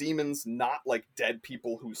actual demons, not like dead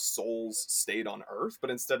people whose souls stayed on Earth,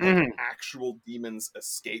 but instead like actual demons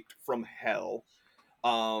escaped from hell.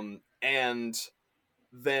 And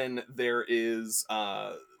then there is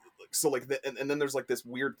so like and then there's like this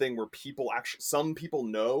weird thing where some people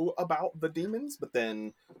know about the demons, but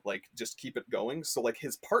then like just keep it going. So like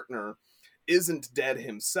his partner isn't dead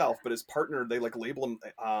himself, but his partner, they like label him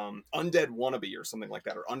undead wannabe or something like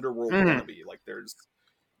that, or underworld wannabe. Like there's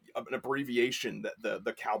an abbreviation that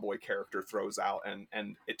the cowboy character throws out,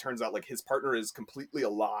 and it turns out like his partner is completely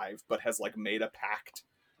alive but has like made a pact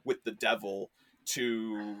with the devil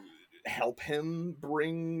to help him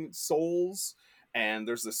bring souls. And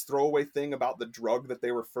there's this throwaway thing about the drug that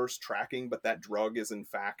they were first tracking, but that drug is in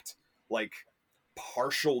fact like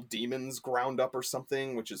partial demons ground up or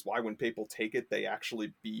something, which is why when people take it they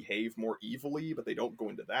actually behave more evilly, but they don't go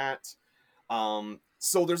into that.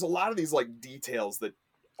 So there's a lot of these like details that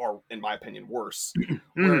are, in my opinion, worse.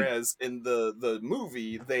 Whereas in the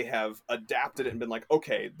movie, they have adapted it and been like,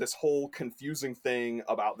 okay, this whole confusing thing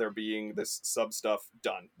about there being this sub stuff,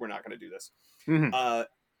 done. We're not going to do this.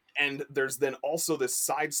 And there's then also this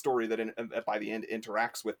side story that by the end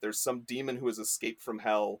interacts with. There's some demon who has escaped from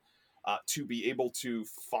hell to be able to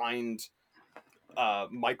find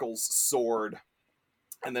Michael's sword,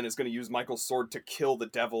 and then is going to use Michael's sword to kill the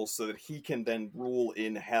devil so that he can then rule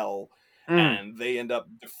in hell. And they end up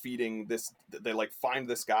defeating this. They like find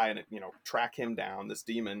this guy and track him down, this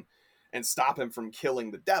demon, and stop him from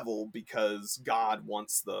killing the devil, because God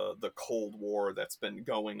wants the Cold War that's been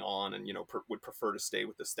going on, and would prefer to stay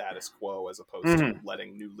with the status quo as opposed to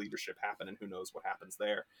letting new leadership happen, and who knows what happens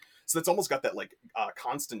there. So it's almost got that like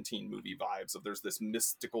Constantine movie vibes of there's this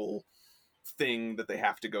mystical thing that they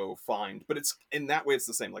have to go find, but it's in that way it's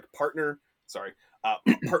the same. Like partner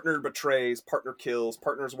betrays, partner kills,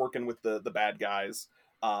 partner's working with the bad guys.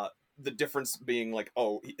 The difference being like,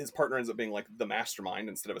 his partner ends up being like the mastermind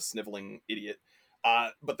instead of a sniveling idiot.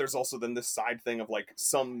 But there's also then this side thing of like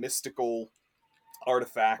some mystical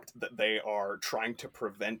artifact that they are trying to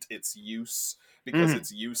prevent its use, because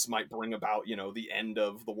its use might bring about the end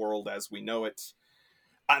of the world as we know it.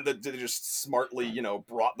 And they just smartly,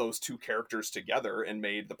 brought those two characters together and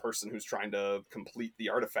made the person who's trying to complete the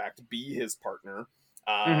artifact be his partner.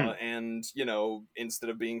 Mm-hmm. And instead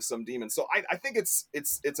of being some demon. So I think it's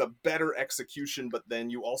a better execution, but then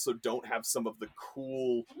you also don't have some of the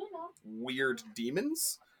cool weird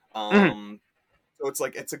demons. Mm-hmm. So it's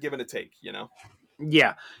like it's a give and a take,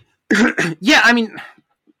 Yeah. Yeah, I mean,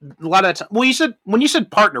 a lot of time. Well, when you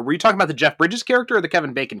said partner, were you talking about the Jeff Bridges character or the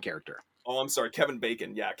Kevin Bacon character? Oh, I'm sorry, Kevin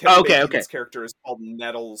Bacon. Yeah, Oh, Kevin okay, okay, Bacon's character is called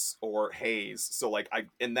Nettles or Hayes. So like I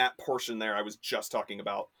in that portion there, I was just talking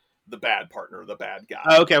about the bad partner, the bad guy.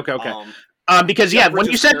 okay, okay, okay. Um, Because Jeff yeah, when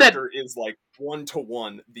you Bridges' said that, character is like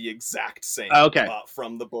 1-to-1 the exact same okay,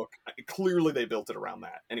 from the book. Clearly, they built it around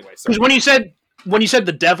that. Anyway, sorry. because when you said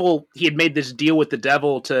the devil, he had made this deal with the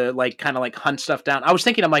devil to like kind of like hunt stuff down. I was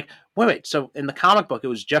thinking, I'm like, wait. So in the comic book, it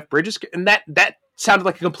was Jeff Bridges, and that sounded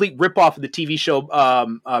like a complete ripoff of the TV show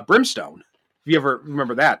Brimstone. If you ever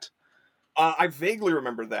remember that? I vaguely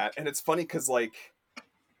remember that, and it's funny because like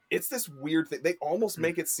it's this weird thing. They almost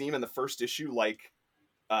make it seem in the first issue like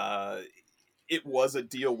uh, it was a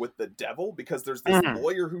deal with the devil because there's this Mm-hmm.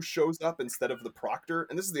 lawyer who shows up instead of the proctor.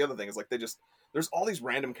 And this is the other thing is like there's all these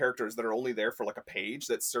random characters that are only there for like a page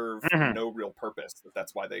that serve Mm-hmm. no real purpose.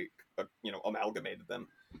 That's why they amalgamated them.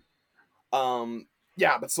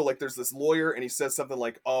 Yeah, but so like there's this lawyer and he says something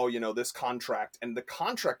like, oh, this contract, and the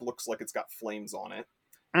contract looks like it's got flames on it.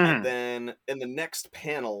 And Mm-hmm. then in the next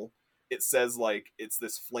panel, it says like it's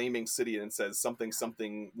this flaming city and it says something,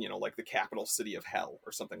 like the capital city of hell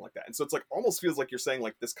or something like that. And so it's like almost feels like you're saying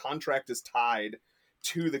like this contract is tied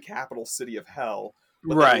to the capital city of hell.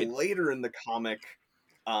 But Right. then later in the comic,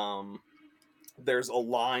 there's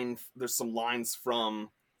some lines from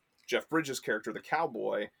Jeff Bridges' character, the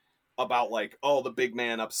cowboy, about like, oh, the big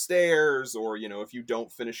man upstairs, or if you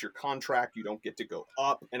don't finish your contract, you don't get to go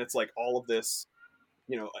up. And it's like all of this,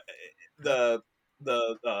 the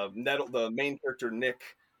the main character Nick,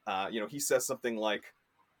 he says something like,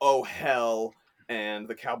 "Oh hell," and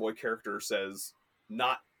the cowboy character says,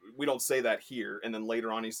 "Not, we don't say that here." And then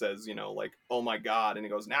later on, he says, like, "Oh my god," and he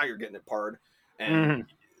goes, "Now you're getting it, pard." And Mm-hmm.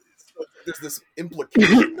 so there's this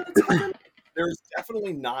implication that it's heaven. There's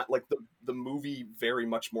definitely not like the movie very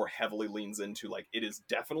much more heavily leans into like it is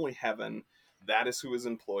definitely heaven. That is who is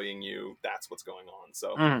employing you. That's what's going on.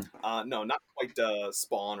 So, Mm-hmm. no, not quite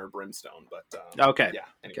Spawn or Brimstone, but Okay. yeah.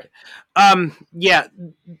 Anyway, Yeah,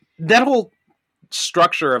 that whole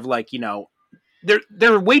structure of like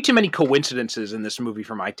there are way too many coincidences in this movie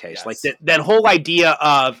for my taste. Like yes, that whole idea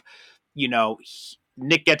of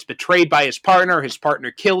Nick gets betrayed by his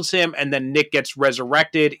partner kills him, and then Nick gets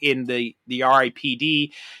resurrected in the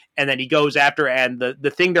R.I.P.D. and then he goes after, and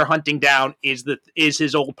the thing they're hunting down is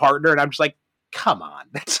his old partner, and I'm just like, come on,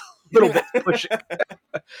 that's a little bit pushing.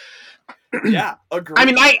 yeah, agree. I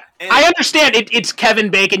mean, I understand it's Kevin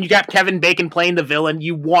Bacon. You got Kevin Bacon playing the villain.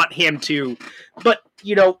 You want him to, but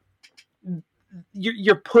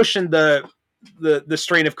you're pushing the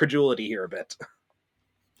strain of credulity here a bit.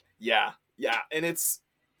 Yeah, and it's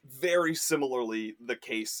very similarly the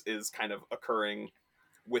case is kind of occurring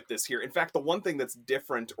with this here. In fact, the one thing that's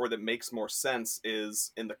different or that makes more sense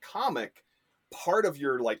is in the comic, part of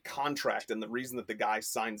your like contract and the reason that the guy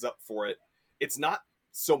signs up for it, it's not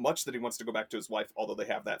so much that he wants to go back to his wife, although they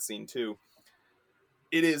have that scene too.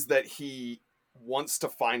 It is that he wants to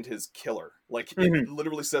find his killer. Like it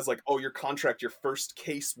literally says like, oh, your contract, your first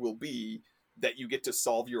case will be that you get to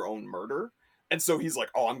solve your own murder. And so he's like,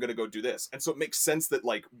 oh, I'm going to go do this. And so it makes sense that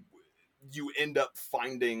like you end up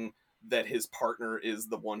finding that his partner is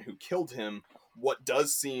the one who killed him. What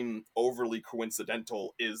does seem overly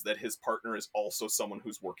coincidental is that his partner is also someone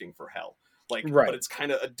who's working for hell. Like, Right. But it's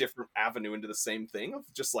kind of a different avenue into the same thing of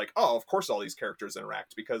just like, oh, of course all these characters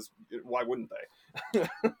interact because why wouldn't they?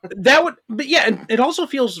 But yeah, it also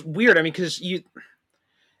feels weird. I mean, because you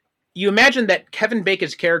imagine that Kevin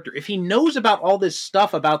Bacon's character, if he knows about all this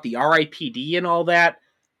stuff about the R.I.P.D. and all that,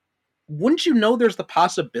 wouldn't you know there's the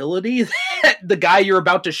possibility that the guy you're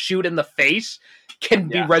about to shoot in the face can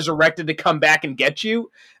be resurrected to come back and get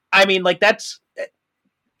you? I mean, like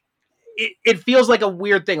it feels like a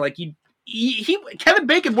weird thing. Like Kevin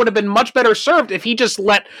Bacon would have been much better served if he just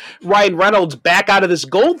let Ryan Reynolds back out of this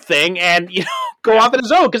gold thing and go off on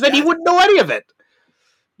his own, because then he wouldn't know any of it.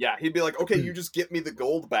 Yeah, he'd be like, okay, you just get me the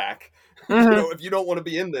gold back. Mm-hmm. If you don't want to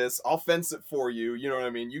be in this, I'll fence it for you. You know what I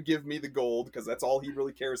mean? You give me the gold because that's all he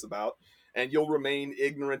really cares about, and you'll remain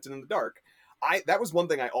ignorant and in the dark. That was one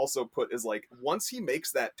thing I also put is like, once he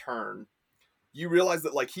makes that turn, you realize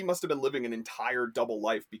that like he must have been living an entire double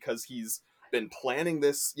life because he's been planning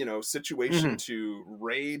this, situation to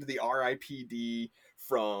raid the R.I.P.D.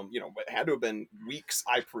 from, it had to have been weeks,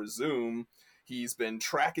 I presume. He's been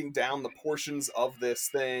tracking down the portions of this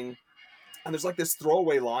thing. And there's like this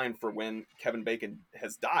throwaway line for when Kevin Bacon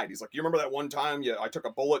has died. He's like, "You remember that one time I took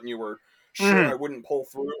a bullet and you were sure I wouldn't pull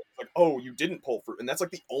through?" It's like, "Oh, you didn't pull through," and that's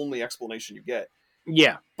like the only explanation you get.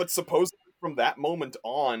 Yeah. But supposedly from that moment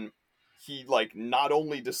on, he like not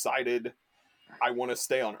only decided, I want to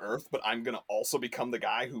stay on Earth, but I'm gonna also become the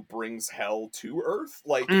guy who brings hell to Earth.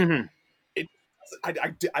 Like it,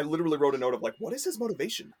 I literally wrote a note of like, what is his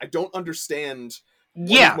motivation? I don't understand what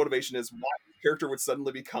his Yeah. motivation is. Why his character would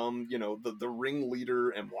suddenly become, the ringleader,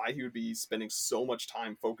 and why he would be spending so much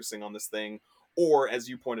time focusing on this thing, or as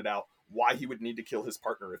you pointed out, why he would need to kill his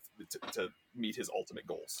partner to meet his ultimate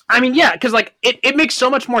goals. I mean, yeah, because like it makes so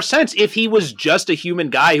much more sense if he was just a human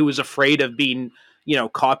guy who was afraid of being,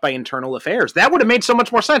 caught by internal affairs. That would have made so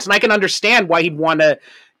much more sense, and I can understand why he'd want to,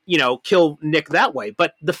 kill Nick that way.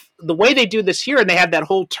 But the way they do this here, and they have that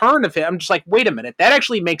whole turn of him, I'm just like, wait a minute, that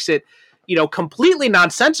actually makes it, completely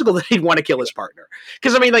nonsensical that he'd want to kill his partner.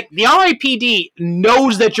 Because I mean, like the R.I.P.D.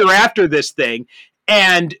 knows that you're after this thing,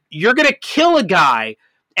 and you're gonna kill a guy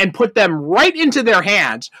and put them right into their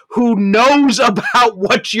hands who knows about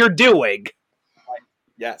what you're doing.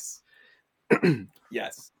 Yes.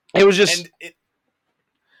 Yes. It was just... And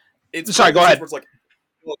it's sorry, go ahead. where it's like,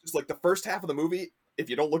 just like the first half of the movie, if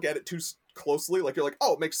you don't look at it too closely, like you're like,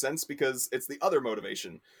 oh, it makes sense because it's the other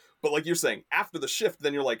motivation. But like you're saying, after the shift,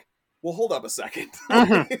 then you're like, well, hold up a second.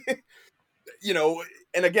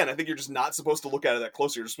 And again, I think you're just not supposed to look at it that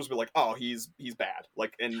closely. You're just supposed to be like, oh, he's bad.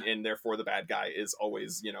 Like, and therefore the bad guy is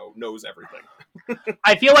always, knows everything.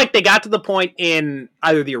 I feel like they got to the point in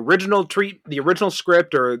either the original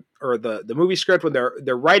script or the movie script when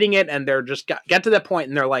they're writing it, and they're just get to that point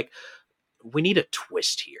and they're like, we need a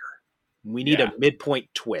twist here. We need a midpoint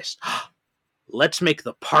twist. Let's make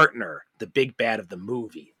the partner the big bad of the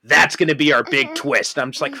movie. That's going to be our big twist.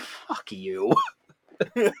 I'm just like, fuck you.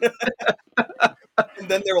 And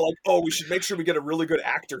then they were like, "Oh, we should make sure we get a really good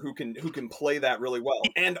actor who can play that really well."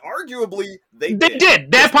 And arguably, they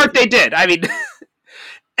did. That part they did. I mean,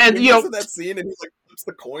 and that scene, and he like flips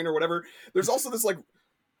the coin or whatever. There's also this like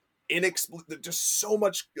just so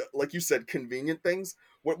much, like you said, convenient things.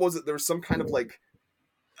 What was it? There was some kind of like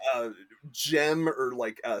gem or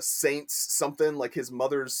like saints something, like his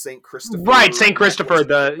mother's Saint Christopher. Right, Saint Christopher.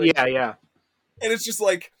 Yeah. And it's just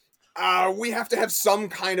like, we have to have some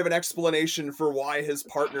kind of an explanation for why his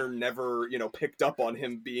partner never, picked up on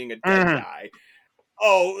him being a dead guy.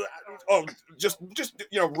 Oh, just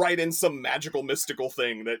write in some magical mystical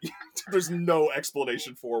thing that there's no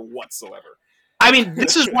explanation for whatsoever. I mean,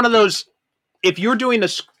 this is one of those. If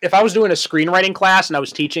I was doing a screenwriting class and I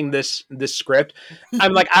was teaching this script,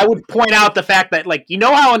 I'm like, I would point out the fact that, like,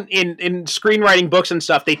 how in screenwriting books and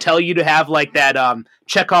stuff, they tell you to have like that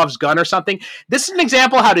Chekhov's gun or something. This is an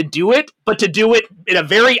example of how to do it, but to do it in a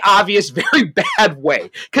very obvious, very bad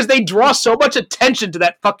way, because they draw so much attention to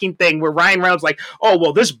that fucking thing where Ryan Reynolds like, oh,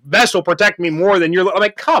 well, this vest will protect me more than you're. I'm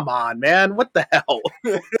like, come on, man, what the hell?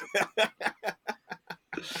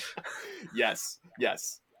 Yes.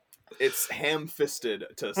 It's ham-fisted,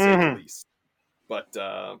 to say the least. But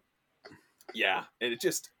yeah, and it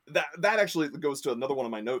just that actually goes to another one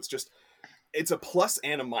of my notes. Just, it's a plus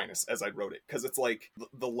and a minus as I wrote it, because it's like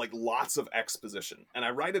the like lots of exposition, and I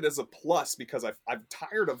write it as a plus because I'm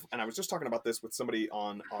tired of, and I was just talking about this with somebody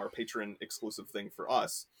on our Patreon exclusive thing for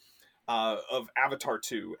us, of Avatar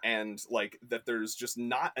 2, and like that there's just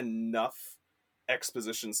not enough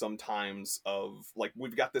exposition sometimes of like,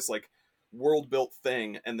 we've got this like world built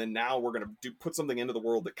thing, and then now we're going to put something into the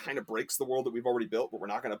world that kind of breaks the world that we've already built, but we're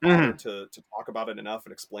not going to bother to talk about it enough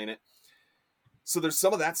and explain it. So there's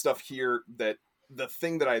some of that stuff here that the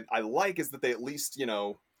thing that I like is that they at least,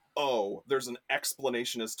 there's an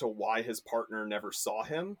explanation as to why his partner never saw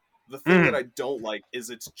him. The thing that I don't like is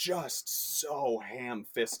it's just so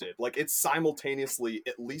ham-fisted. Like, it's simultaneously,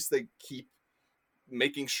 at least they keep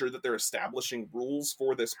making sure that they're establishing rules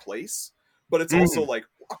for this place, but it's also like,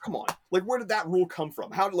 oh, come on, like, where did that rule come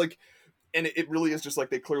from? How, like, and it really is just like,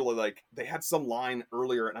 they clearly, like, they had some line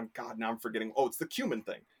earlier, and now I'm forgetting, it's the cumin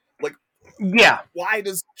thing. Like, yeah, why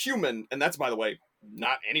does cumin, and that's, by the way,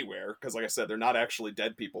 not anywhere, because like I said, they're not actually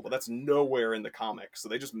dead people, but that's nowhere in the comic, so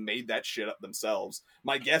they just made that shit up themselves.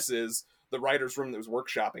 My guess is the writer's room that was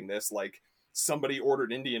workshopping this, like, somebody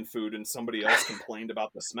ordered Indian food and somebody else complained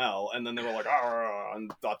about the smell, and then they were like,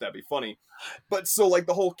 and thought that'd be funny. But so, like,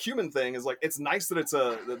 the whole cumin thing is like, it's nice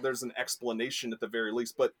that there's an explanation at the very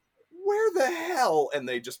least, but where the hell? And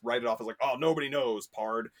they just write it off as like, oh, nobody knows,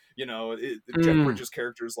 Pard. Jeff Bridges'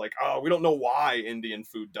 character is like, oh, we don't know why Indian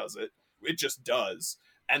food does it. It just does.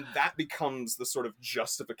 And that becomes the sort of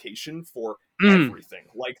justification for everything.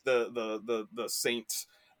 Like the saint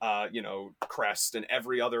crest and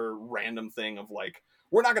every other random thing of like,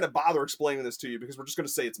 we're not going to bother explaining this to you because we're just going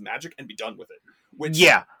to say it's magic and be done with it. Which,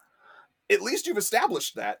 yeah, at least you've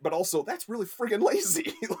established that, but also that's really friggin'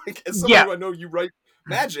 lazy. Like, as someone who I know, you write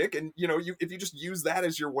magic, and if you just use that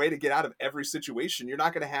as your way to get out of every situation, you're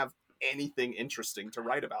not going to have anything interesting to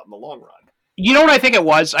write about in the long run. You know what I think it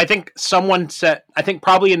was? I think someone said, I think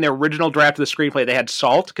probably in the original draft of the screenplay, they had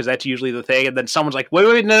salt, because that's usually the thing. And then someone's like,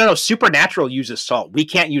 wait, no. Supernatural uses salt. We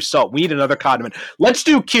can't use salt. We need another condiment. Let's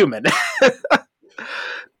do cumin.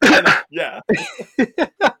 Yeah.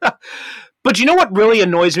 But you know what really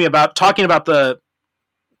annoys me about talking about the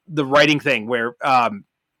writing thing where, and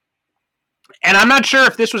I'm not sure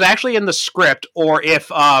if this was actually in the script or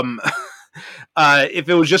if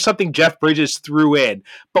it was just something Jeff Bridges threw in,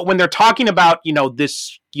 but when they're talking about,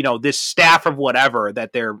 this staff of whatever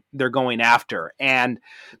that they're going after, and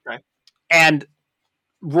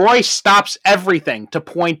Roy stops everything to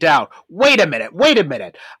point out, wait a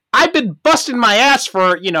minute. I've been busting my ass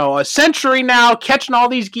for, a century now, catching all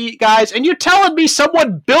these guys, and you're telling me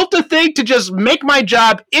someone built a thing to just make my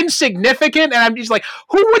job insignificant? And I'm just like,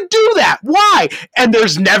 who would do that? Why? And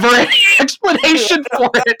there's never any explanation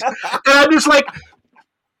for it. And I'm just like,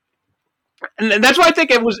 and that's why I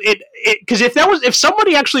think it was because if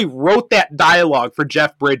somebody actually wrote that dialogue for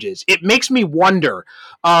Jeff Bridges, it makes me wonder,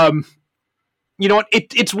 you know what?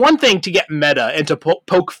 It's one thing to get meta and to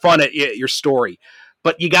poke fun at your story,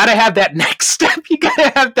 but you got to have that next step. You got to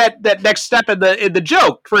have that next step in the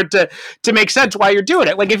joke for it to make sense why you're doing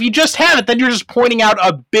it. Like, if you just have it, then you're just pointing out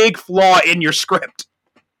a big flaw in your script.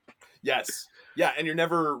 Yes. Yeah, and you're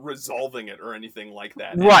never resolving it or anything like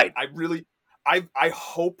that. Right. And I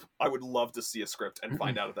hope, I would love to see a script and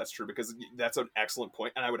find out if that's true, because that's an excellent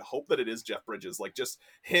point, and I would hope that it is Jeff Bridges, like, just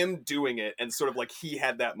him doing it, and sort of like he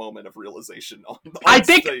had that moment of realization on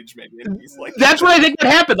stage, maybe. And he's like, that's what I think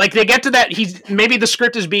would happen. Like, they get to that, maybe the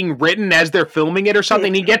script is being written as they're filming it or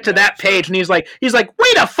something. You get to that page, and he's like,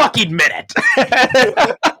 wait a fucking minute.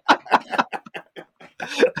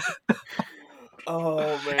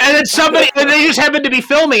 Oh man! And then they just happened to be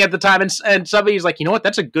filming at the time, and somebody's like, you know what?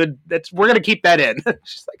 We're gonna keep that in.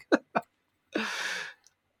 She's like,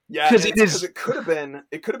 yeah, because it could have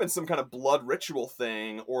been some kind of blood ritual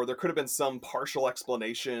thing, or there could have been some partial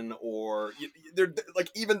explanation, or like,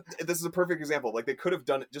 even this is a perfect example. Like, they could have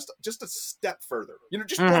done it just a step further.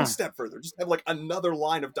 Just one step further. Just have like another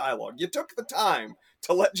line of dialogue. You took the time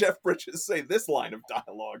to let Jeff Bridges say this line of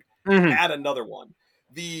dialogue. Add another one.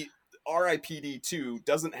 The R.I.P.D 2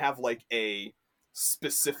 doesn't have like a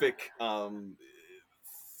specific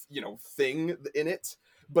thing in it,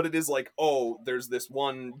 but it is like, oh, there's this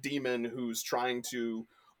one demon who's trying to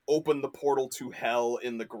open the portal to hell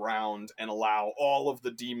in the ground and allow all of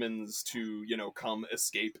the demons to come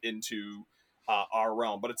escape into our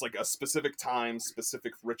realm. But it's like a specific time,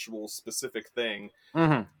 specific ritual, specific thing.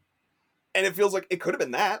 And it feels like it could have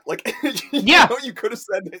been that. Like, you could have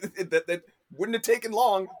said that wouldn't have taken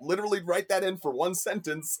long. Literally write that in for one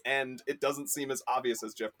sentence, and it doesn't seem as obvious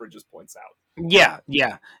as Jeff Bridges points out. Yeah.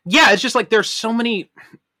 It's just like there's so many,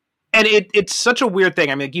 and it's such a weird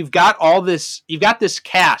thing. I mean, like, you've got this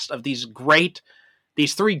cast of these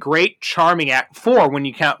three great, charming four when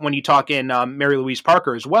you talk in Mary Louise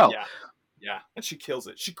Parker as well. Yeah, and she kills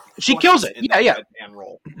it. She kills it. Yeah.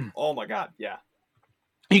 Role. Oh my god, yeah.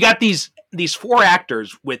 You got these four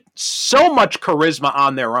actors with so much charisma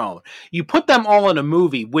on their own. You put them all in a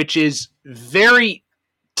movie, which is very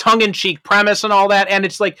tongue-in-cheek premise and all that, and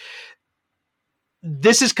it's like,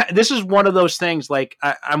 this is one of those things. Like,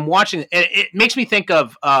 I'm watching, and it makes me think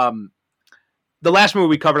of the last movie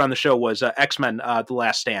we covered on the show was X-Men: The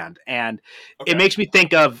Last Stand, and it makes me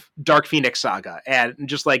think of Dark Phoenix Saga, and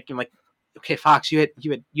just like, I'm like, okay, Fox, you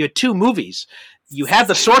had two movies. You had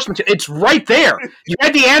the source material. It's right there. You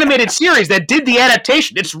had the animated series that did the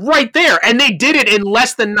adaptation. It's right there. And they did it in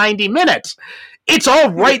less than 90 minutes. It's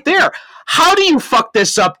all right there. How do you fuck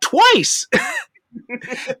this up twice?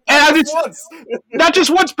 And not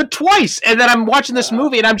just once, but twice. And then I'm watching this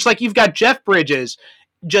movie, and I'm just like, you've got Jeff Bridges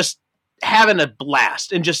just having a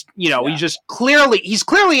blast, and just, he's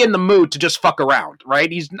clearly in the mood to just fuck around,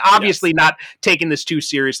 right? He's obviously not taking this too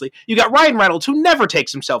seriously. You got Ryan Reynolds, who never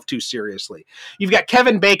takes himself too seriously. You've got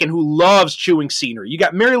Kevin Bacon, who loves chewing scenery. You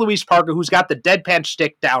got Mary Louise Parker, who's got the deadpan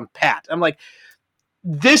shtick down pat. I'm like,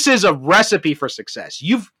 this is a recipe for success.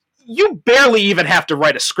 You barely even have to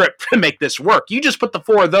write a script to make this work. You just put the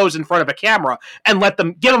four of those in front of a camera and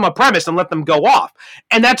give them a premise and let them go off.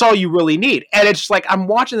 And that's all you really need. And it's like, I'm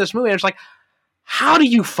watching this movie and it's like, how do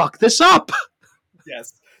you fuck this up?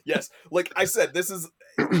 Yes. Like I said, this is,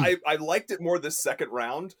 I liked it more this second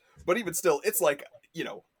round, but even still, it's like,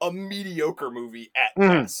 a mediocre movie at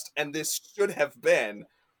Mhm. best. And this should have been,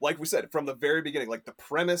 like we said, from the very beginning, like the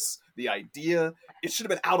premise, the idea, it should have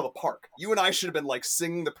been out of the park. You and I should have been like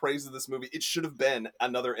singing the praise of this movie. It should have been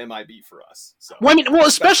another MIB for us. So, Well, I mean, well,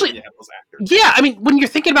 especially when especially you have those actors. yeah. I mean, when you're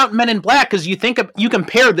thinking about Men in Black, because you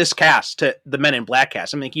compare this cast to the Men in Black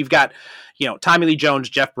cast. I mean, you've got Tommy Lee Jones,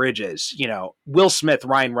 Jeff Bridges, Will Smith,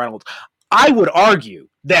 Ryan Reynolds. I would argue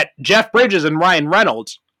that Jeff Bridges and Ryan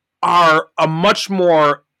Reynolds are a much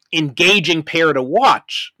more engaging pair to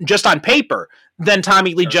watch just on paper than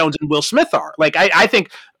Tommy Lee Jones and Will Smith are. Like, I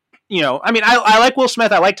think, I mean, I like Will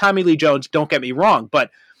Smith. I like Tommy Lee Jones. Don't get me wrong.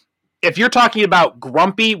 But if you're talking about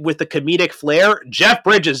grumpy with the comedic flair, Jeff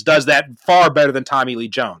Bridges does that far better than Tommy Lee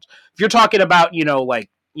Jones. If you're talking about,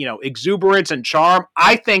 exuberance and charm,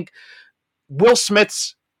 I think Will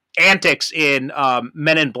Smith's antics in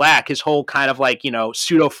Men in Black, his whole kind of like,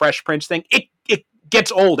 pseudo Fresh Prince thing, it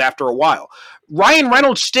gets old after a while. Ryan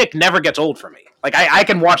Reynolds' stick never gets old for me. Like, I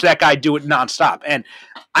can watch that guy do it nonstop, and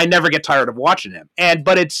I never get tired of watching him. And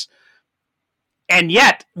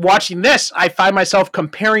yet, watching this, I find myself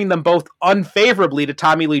comparing them both unfavorably to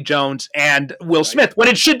Tommy Lee Jones and Will Smith, when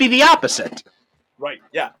it should be the opposite. Right.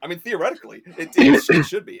 Yeah. I mean, theoretically, it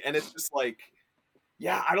should be. And it's just like,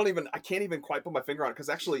 yeah, I can't even quite put my finger on it. Because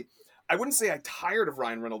actually, I wouldn't say I tired of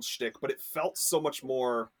Ryan Reynolds' shtick, but it felt so much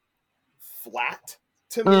more flat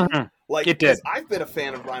to me. Mm-hmm. Like, it did. I've been a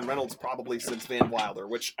fan of Ryan Reynolds probably since Van Wilder,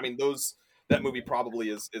 which, I mean, that movie probably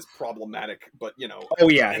is problematic, but, Oh,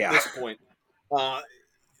 yeah, at this point.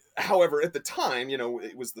 However, at the time,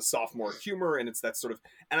 it was the sophomore humor, and it's that sort of,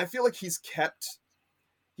 and I feel like he's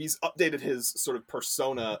updated his sort of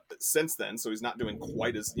persona since then, so he's not doing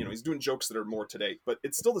quite as, he's doing jokes that are more to date, but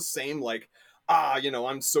it's still the same, like,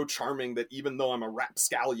 I'm so charming that even though I'm a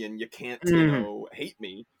rapscallion, you can't, hate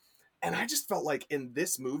me. And I just felt like in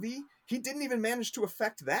this movie, he didn't even manage to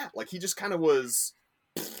affect that. Like, he just kind of was,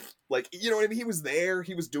 like, what I mean? He was there,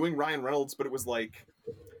 he was doing Ryan Reynolds, but it was like,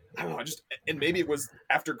 I don't know, and maybe it was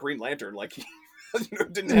after Green Lantern, like he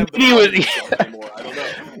didn't have the anymore. I don't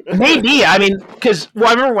know. Maybe. I mean, because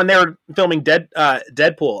I remember when they were filming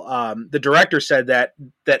Deadpool, the director said that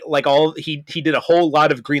like he did a whole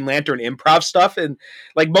lot of Green Lantern improv stuff, and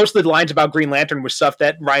like most of the lines about Green Lantern was stuff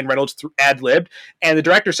that Ryan Reynolds ad-libbed, and the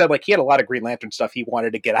director said like he had a lot of Green Lantern stuff he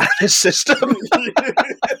wanted to get out of his system.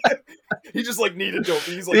 He just like needed to.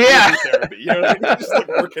 He's like therapy. You know what I mean? He's just like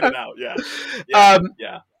working it out. Yeah.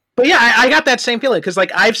 Yeah. But yeah, I got that same feeling because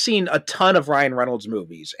like I've seen a ton of Ryan Reynolds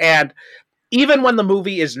movies, and even when the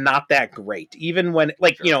movie is not that great, even when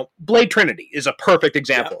like Blade Trinity is a perfect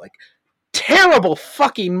example, like terrible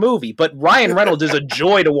fucking movie, but Ryan Reynolds is a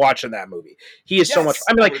joy to watch in that movie. He is so much.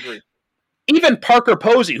 I mean, like even Parker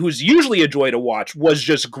Posey, who's usually a joy to watch, was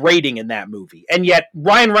just grating in that movie, and yet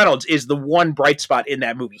Ryan Reynolds is the one bright spot in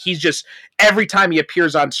that movie. He's just every time he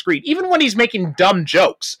appears on screen, even when he's making dumb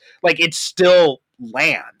jokes, like it's still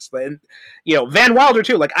lands. And Van Wilder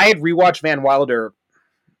too, like I had rewatched Van Wilder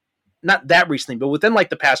not that recently, but within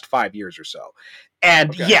like the past 5 years or so,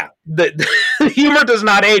 and the humor does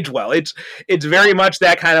not age well. It's very much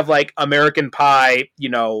that kind of like American Pie,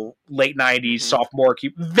 late 90s sophomore,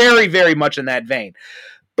 very very much in that vein.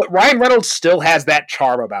 But Ryan Reynolds still has that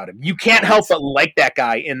charm about him. You can't help but like that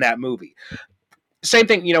guy in that movie. Same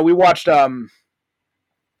thing, we watched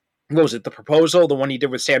what was it? The Proposal, the one he did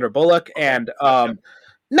with Sandra Bullock, and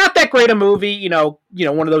not that great a movie,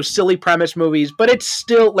 one of those silly premise movies, but it's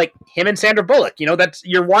still like him and Sandra Bullock. That's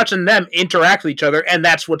you're watching them interact with each other, and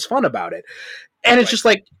that's what's fun about it. And it's just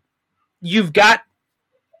like you've got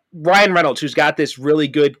Ryan Reynolds, who's got this really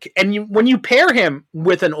good, and when you pair him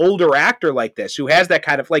with an older actor like this, who has that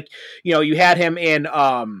kind of like, you had him in.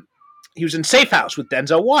 He was in Safe House with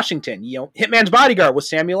Denzel Washington, Hitman's Bodyguard with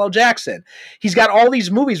Samuel L. Jackson. He's got all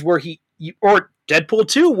these movies where or Deadpool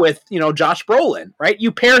 2 with, Josh Brolin, right?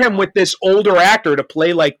 You pair him with this older actor to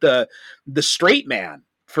play like the straight man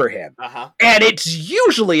for him. And it's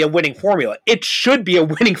usually a winning formula. It should be a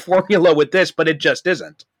winning formula with this, but it just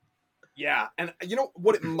isn't. Yeah. And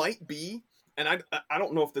what it might be, and I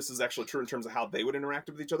don't know if this is actually true in terms of how they would interact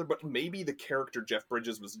with each other, but maybe the character Jeff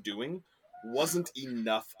Bridges was doing wasn't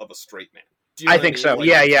enough of a straight man. Do you know I think so. Like,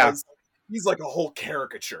 yeah. He's like a whole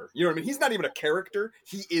caricature. You know what I mean? He's not even a character.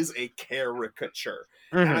 He is a caricature.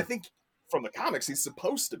 And I think from the comics, he's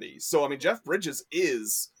supposed to be. So, I mean, Jeff Bridges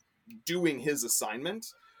is doing his assignment,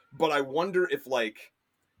 but I wonder if like,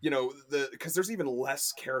 because there's even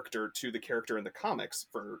less character to the character in the comics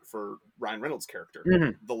for Ryan Reynolds' character.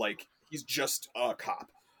 He's just a cop.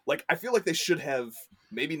 Like, I feel like they should have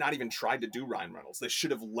maybe not even tried to do Ryan Reynolds. They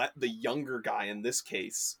should have let the younger guy in this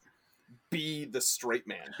case be the straight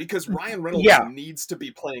man, because Ryan Reynolds Yeah. needs to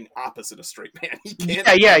be playing opposite a straight man. He can't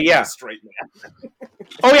be a straight man.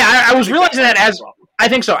 Oh yeah, I was realizing that as problem. I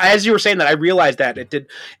think so. As you were saying that, I realized that it did.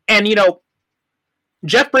 And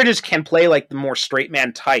Jeff Bridges can play like the more straight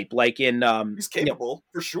man type, like in he's capable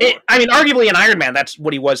for sure. I mean, arguably in Iron Man, that's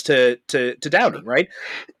what he was to Downey, right?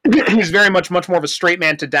 He's very much more of a straight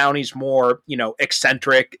man to Downey's more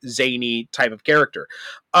eccentric, zany type of character.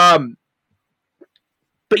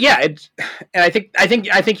 But yeah, and I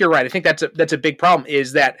think you're right. I think that's a big problem,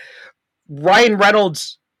 is that Ryan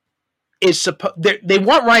Reynolds is they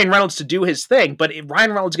want Ryan Reynolds to do his thing, but if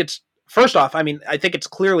Ryan Reynolds gets, first off, I mean, I think it's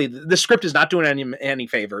clearly the script is not doing any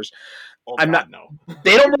favors. Oh, I'm God, not. No.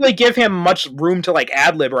 They don't really give him much room to like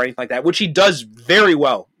ad lib or anything like that, which he does very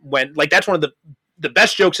well. When like that's one of the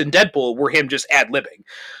best jokes in Deadpool were him just ad libbing.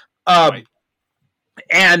 Right.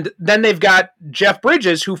 And then they've got Jeff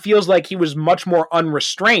Bridges, who feels like he was much more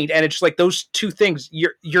unrestrained, and it's just like those two things.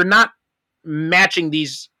 You're not matching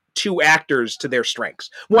these two actors to their strengths.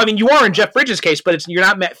 Well, I mean, you are in Jeff Bridges' case, but you're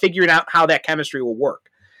not figuring out how that chemistry will work,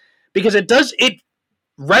 because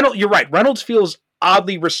You're right. Reynolds feels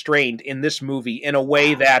oddly restrained in this movie in a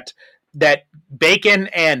way that Bacon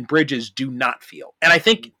and Bridges do not feel, and I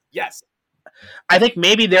think yes. I think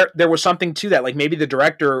maybe there was something to that. Like maybe the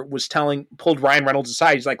director pulled Ryan Reynolds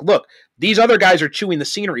aside. He's like, look, these other guys are chewing the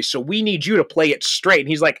scenery, so we need you to play it straight. And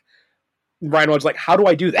he's like, Ryan Reynolds like, how do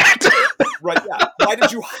I do that? Right, yeah. Why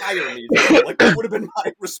did you hire me? Like, that would have been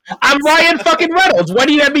my response. I'm Ryan fucking Reynolds. Why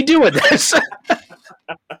do you have me doing this?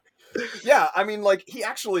 Yeah, I mean, like, he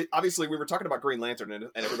actually, obviously, we were talking about Green Lantern,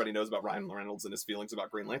 and everybody knows about Ryan Reynolds and his feelings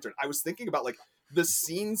about Green Lantern. I was thinking about, like, the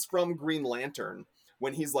scenes from Green Lantern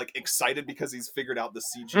when he's like excited because he's figured out the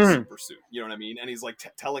CG super suit, you know what I mean? And he's like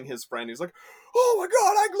telling his friend, he's like, "Oh my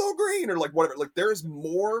god, I glow green," or like whatever. Like there's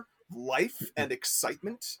more life and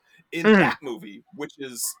excitement in that movie, which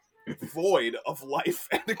is void of life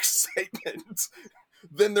and excitement,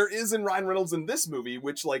 than there is in Ryan Reynolds in this movie,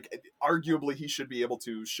 which like arguably he should be able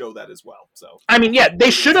to show that as well. So I mean, yeah, they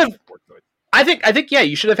should have. I think, yeah,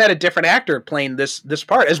 you should have had a different actor playing this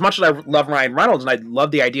part. As much as I love Ryan Reynolds and I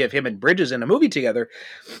love the idea of him and Bridges in a movie together,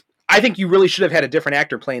 I think you really should have had a different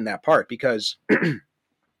actor playing that part, because,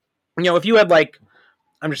 if you had like,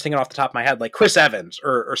 I'm just thinking off the top of my head, like Chris Evans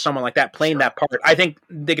or someone like that playing that part, I think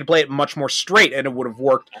they could play it much more straight and it would have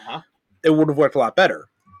worked. It would have worked a lot better.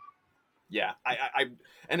 Yeah,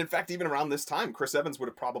 and in fact, even around this time, Chris Evans would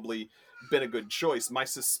have probably been a good choice. My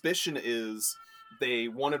suspicion is they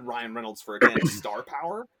wanted Ryan Reynolds for, again, star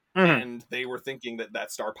power, and they were thinking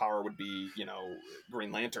that star power would be,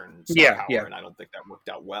 Green Lantern star power, and I don't think that worked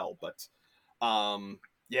out well. But,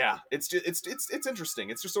 yeah, it's just, it's interesting.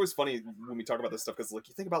 It's just always funny when we talk about this stuff, because like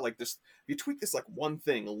you think about like this, if you tweak this like one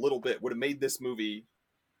thing a little bit, would have made this movie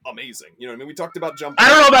amazing. You know what I mean? We talked about Jumper. I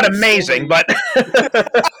don't know about amazing, but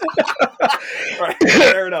right,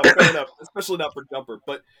 fair enough. Especially not for Jumper.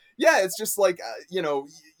 But yeah, it's just like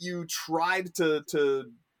you tried to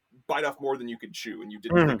bite off more than you could chew, and you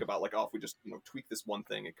didn't think about like, oh, if we just tweak this one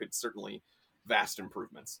thing, it could certainly vast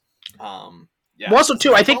improvements. Yeah. Well, also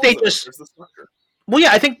too, I think they just. There's the structure. Well,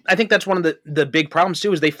 yeah, I think that's one of the big problems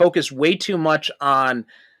too, is they focus way too much on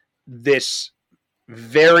this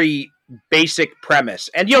very basic premise,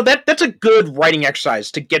 and that's a good writing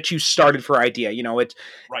exercise to get you started for idea.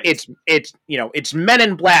 It's Men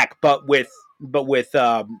in Black, but with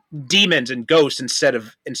demons and ghosts instead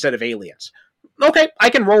of aliens. Okay, I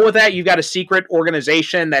can roll with that. You've got a secret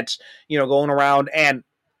organization that's going around, and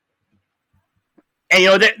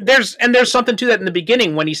there's something to that in the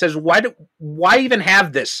beginning when he says, why even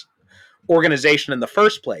have this organization in the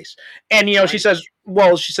first place? And she says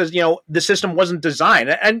the system wasn't designed,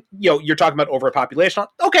 and you're talking about overpopulation.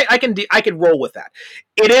 Okay, I can roll with that.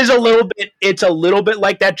 It's a little bit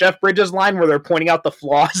like that Jeff Bridges line where they're pointing out the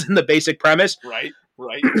flaws in the basic premise, right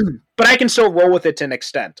but I can still roll with it to an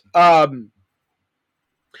extent.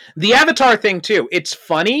 The Avatar thing too, it's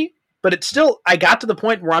funny, but it's still, I got to the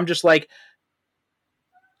point where I'm just like,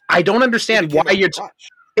 I don't understand why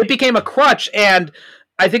it became a crutch, and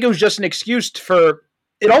I think it was just an excuse for.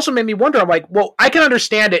 It also made me wonder. I'm like, well, I can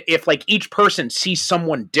understand it if like each person sees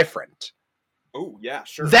someone different. Oh yeah,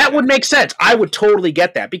 sure. That would make sense. I would totally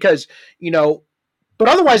get that, because but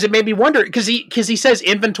otherwise it made me wonder, because he says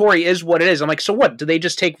inventory is what it is. I'm like, so what? Do they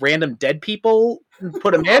just take random dead people and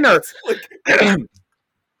put them in, or?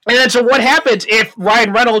 And then so what happens if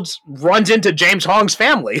Ryan Reynolds runs into James Hong's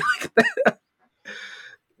family?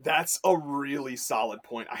 That's a really solid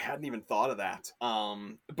point. I hadn't even thought of that.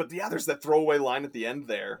 But yeah, there's that throwaway line at the end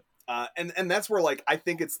there. And that's where, like, I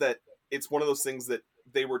think it's one of those things that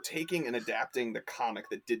they were taking and adapting the comic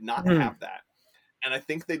that did not have that. And I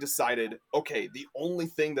think they decided, okay, the only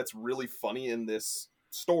thing that's really funny in this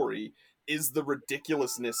story is the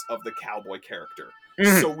ridiculousness of the cowboy character.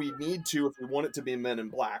 So we need to, if we want it to be Men in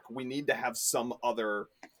Black, we need to have some other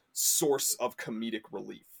source of comedic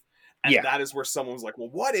relief. And that is where someone was like, well,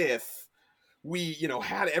 what if we,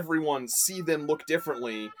 had everyone see them look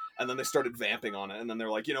differently, and then they started vamping on it, and then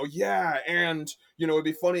they're like, and, it'd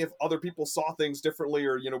be funny if other people saw things differently,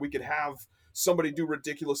 or, we could have somebody do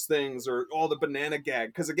ridiculous things, or the banana gag,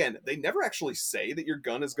 because again, they never actually say that your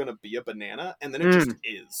gun is going to be a banana, and then it just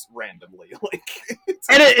is randomly. Like,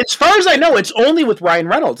 as far as I know, it's only with Ryan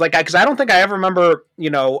Reynolds, like, because I don't think I ever remember,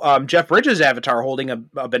 Jeff Bridges' avatar holding a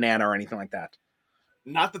banana or anything like that.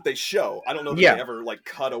 Not that they show. I don't know that they ever like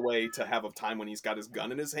cut away to have a time when he's got his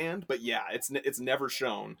gun in his hand, but yeah, it's never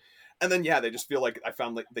shown. And then they just feel like I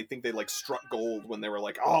found like they think they like struck gold when they were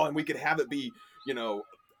like, oh, and we could have it be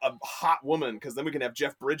a hot woman, because then we can have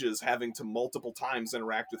Jeff Bridges having to multiple times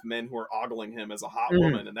interact with men who are ogling him as a hot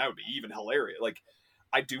woman, and that would be even hilarious. Like,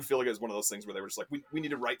 I do feel like it was one of those things where they were just like, we need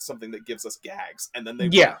to write something that gives us gags, and then they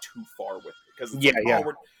went too far with it, because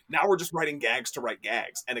now we're just writing gags to write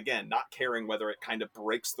gags, and again, not caring whether it kind of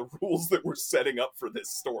breaks the rules that we're setting up for this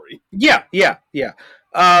story. And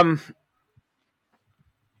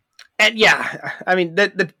I mean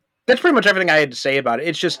that's pretty much everything I had to say about it.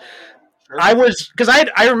 It's just I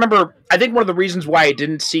remember, I think one of the reasons why I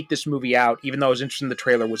didn't seek this movie out, even though I was interested in the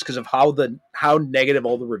trailer, was because of how negative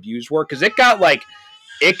all the reviews were, because it got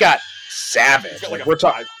savage. It's got like a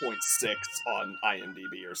 5.6 on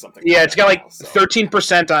IMDb or something. Yeah, it's got like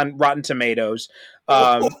 13% on Rotten Tomatoes.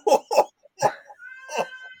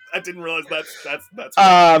 I didn't realize that's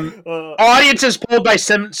audiences polled by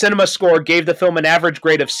Cinema Score gave the film an average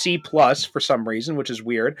grade of C+ for some reason, which is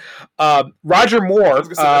weird. Roger Moore,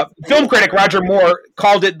 film critic Roger Moore,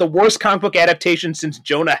 called it the worst comic book adaptation since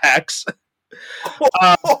Jonah Hex.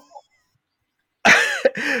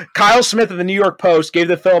 Kyle Smith of the New York Post gave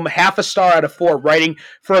the film half a star out of 4, writing,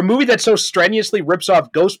 "For a movie that so strenuously rips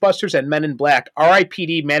off Ghostbusters and Men in Black,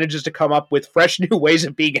 R.I.P.D. manages to come up with fresh new ways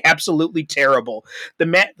of being absolutely terrible. The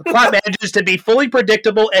plot manages to be fully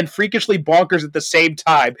predictable and freakishly bonkers at the same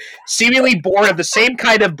time, seemingly born of the same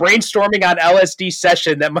kind of brainstorming on LSD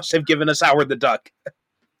session that must have given us Howard the Duck."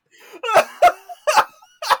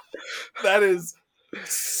 That is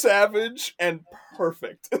savage and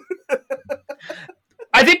perfect.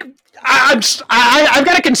 I think I've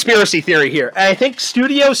got a conspiracy theory here. I think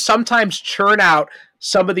studios sometimes churn out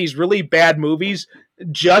some of these really bad movies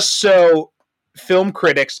just so film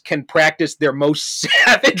critics can practice their most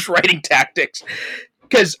savage writing tactics.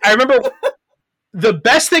 Because I remember the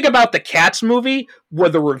best thing about the Cats movie were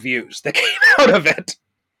the reviews that came out of it.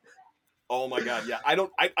 Oh my god, yeah.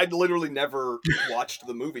 I literally never watched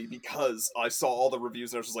the movie because I saw all the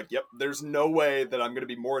reviews and I was just like, yep, there's no way that I'm going to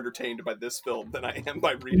be more entertained by this film than I am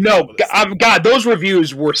by reading. No, God, those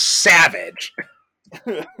reviews were savage.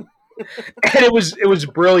 And it was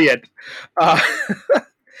brilliant.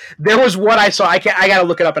 There was one I saw, I got to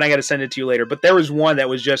look it up and I got to send it to you later, but there was one that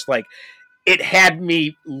was just like, it had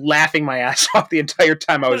me laughing my ass off the entire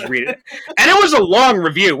time I was reading it. And it was a long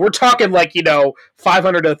review. We're talking like,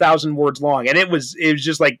 500 to 1,000 words long. And it was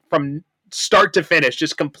just like from start to finish,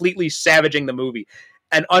 just completely savaging the movie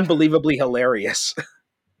and unbelievably hilarious.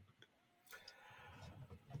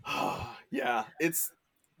 Yeah, it's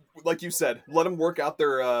like you said, let them work out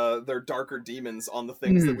their darker demons on the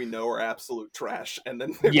things that we know are absolute trash, and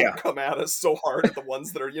then they will come at us so hard at the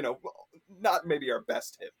ones that are, not maybe our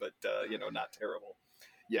best hit, but not terrible.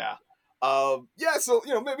 Yeah. So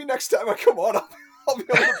maybe next time I come on, I'll be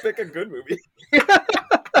able to pick a good movie.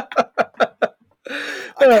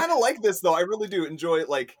 I kind of like this though. I really do enjoy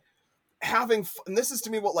like having fun. And this is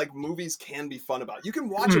to me what like movies can be fun about. You can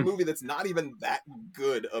watch a movie that's not even that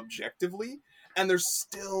good objectively, and there's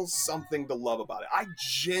still something to love about it. I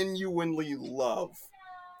genuinely love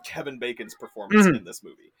Kevin Bacon's performance in this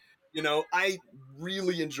movie. I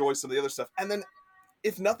really enjoy some of the other stuff. And then,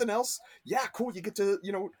 if nothing else, yeah, cool. You get to,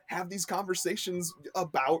 have these conversations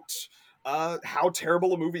about how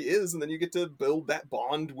terrible a movie is, and then you get to build that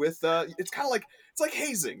bond with. It's kind of like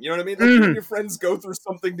hazing. You know what I mean? Like you and your friends go through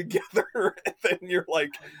something together, and then you're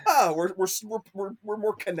like, we're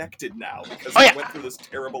more connected now because we went through this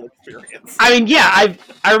terrible experience. I mean, yeah,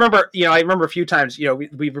 I remember a few times.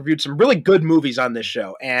 We've reviewed some really good movies on this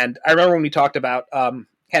show, and I remember when we talked about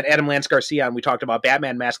had Adam Lance Garcia on, we talked about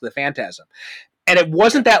Batman: Mask of the Phantasm, and it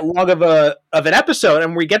wasn't that long of an episode,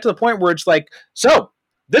 and we get to the point where it's like, so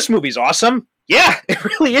this movie's awesome. Yeah, it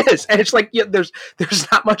really is, and it's like there's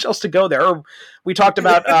not much else to go there. Or we talked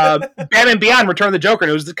about Batman Beyond: Return of the Joker, and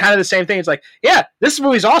it was kind of the same thing. It's like, yeah, this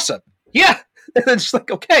movie's awesome. Yeah, and it's just like,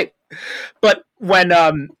 okay, but when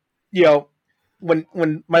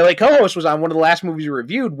when my late co-host was on, one of the last movies we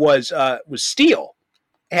reviewed was Steel,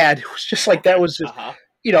 and it was just like that was just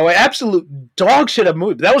an absolute dog shit of a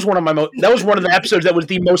movie. That was one of the episodes that was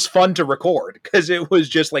the most fun to record because it was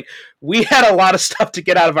just like we had a lot of stuff to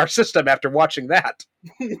get out of our system after watching that.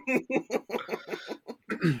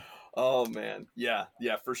 Oh man, yeah,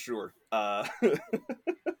 for sure.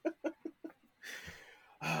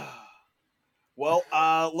 Well,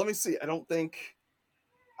 let me see. I don't think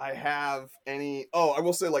I have any. Oh, I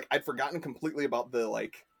will say, like, I'd forgotten completely about the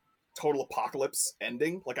total apocalypse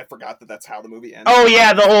ending. Like, I forgot that that's how the movie ends. Oh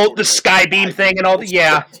yeah, the skybeam thing and all the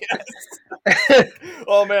Yes.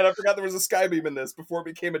 Oh man, I forgot there was a skybeam in this before it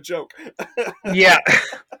became a joke. Yeah.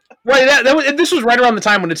 Well, this was right around the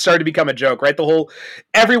time when it started to become a joke, right?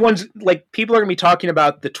 Everyone's like, people are going to be talking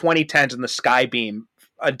about the 2010s and the skybeam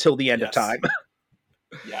until the end of time.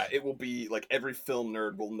 Yeah, it will be like every film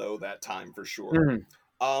nerd will know that time for sure. Mm-hmm.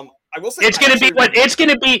 I will say it's going to be what it's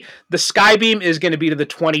going to be. The skybeam is going to be to the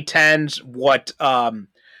 2010s what Tarantino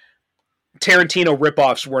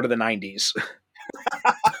ripoffs were to the 90s.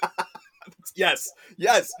 Yes,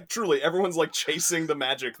 truly. Everyone's like chasing the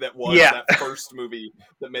magic that was that first movie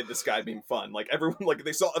that made the skybeam fun. Like everyone, like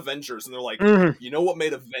they saw Avengers and they're like, you know what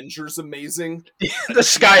made Avengers amazing? The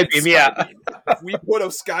skybeam, yeah. If we put a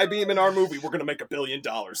skybeam in our movie, we're gonna make $1 billion,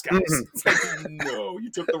 guys. It's like, no,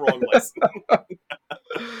 you took the wrong lesson.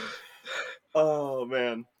 Oh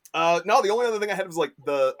man. No, the only other thing I had was like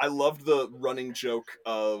I loved the running joke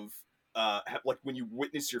of like when you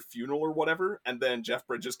witness your funeral or whatever, and then Jeff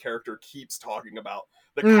Bridges' character keeps talking about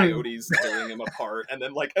the coyotes tearing him apart, and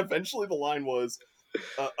then like eventually the line was,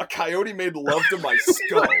 "A coyote made love to my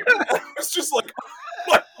skull." It's just like, oh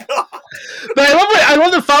my god! But I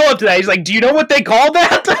love the follow up to that. He's like, "Do you know what they call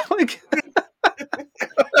that?" Like,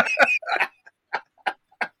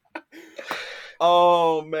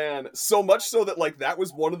 oh man, so much so that like that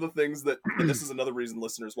was one of the things that, and this is another reason,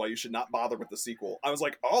 listeners, why you should not bother with the sequel. I was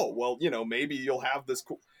like, oh well, maybe you'll have this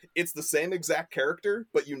cool. It's the same exact character,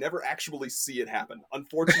 but you never actually see it happen.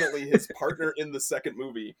 Unfortunately, his partner in the second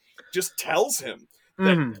movie just tells him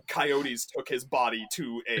that coyotes took his body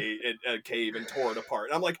to a cave and tore it apart.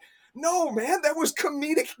 And I'm like, no man, that was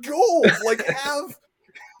comedic gold. Like have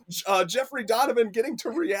Jeffrey Donovan getting to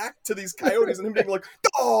react to these coyotes and him being like,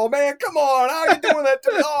 oh man, come on, how are you doing that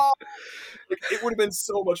to me? Oh. Like, it would have been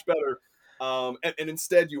so much better. And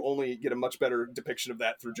instead you only get a much better depiction of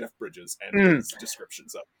that through Jeff Bridges and his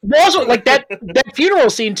descriptions of it. Well, also like that funeral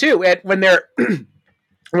scene too, when they're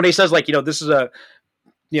when he says like, this is a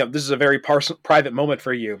very private moment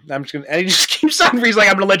for you. And he just keeps on. He's like,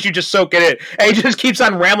 I'm going to let you just soak it in, and he just keeps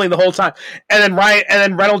on rambling the whole time. And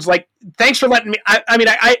then Reynolds like, thanks for letting me. I mean,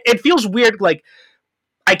 it feels weird. Like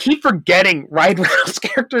I keep forgetting Ryan Reynolds'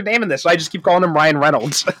 character name in this, so I just keep calling him Ryan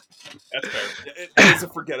Reynolds. That's fair. It is a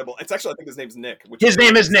forgettable. It's actually, I think his name's Nick. His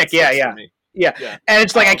name is Nick. Yeah. And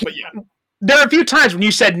it's like I keep. There are a few times when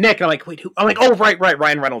you said Nick, and I'm like, wait, who? I'm like, oh, right,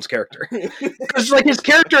 Ryan Reynolds' character. Because like his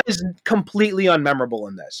character is completely unmemorable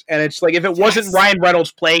in this, and it's like if it wasn't Ryan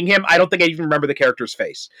Reynolds playing him, I don't think I even remember the character's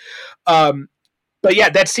face. But yeah,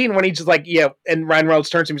 that scene when he's just like, and Ryan Reynolds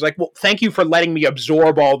turns to him, he's like, well, thank you for letting me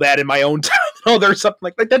absorb all that in my own time. Oh, there's something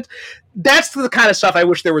like that. That's the kind of stuff I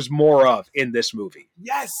wish there was more of in this movie.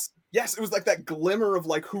 Yes, it was like that glimmer of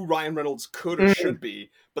like who Ryan Reynolds could or should be,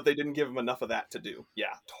 but they didn't give him enough of that to do.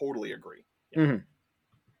 Yeah, totally agree. Yeah.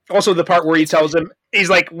 Mm-hmm. Also, the part where he tells him, he's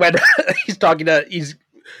like, when he's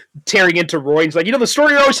tearing into Roy, he's like, the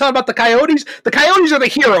story you're always telling about the coyotes? The coyotes are the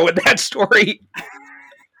hero in that story.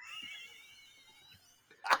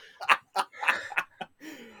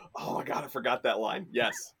 Oh my god, I forgot that line.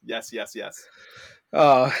 Yes.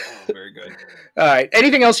 Oh, very good. All right.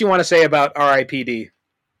 Anything else you want to say about R.I.P.D.?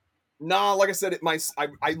 Nah, like I said,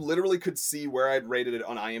 I literally could see where I'd rated it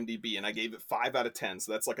on IMDb, and I gave it 5 out of 10,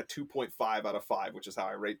 so that's like a 2.5 out of 5, which is how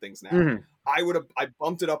I rate things now. Mm-hmm. I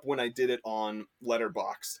bumped it up when I did it on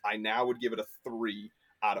Letterboxd. I now would give it a 3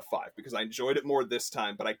 out of 5 because I enjoyed it more this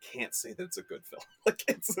time, but I can't say that it's a good film. Like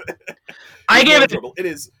it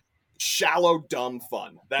is shallow, dumb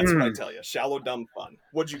fun. That's what I tell you. Shallow, dumb fun.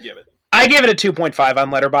 What'd you give it? I gave it a 2.5 on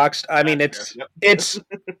Letterboxd. I mean, it's.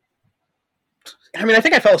 I mean, I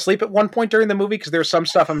think I fell asleep at one point during the movie because there's some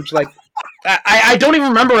stuff I'm just like, I don't even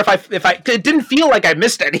remember if I it didn't feel like I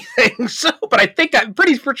missed anything. So, but I think I'm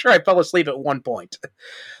pretty sure I fell asleep at one point,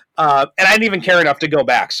 and I didn't even care enough to go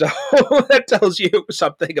back. So that tells you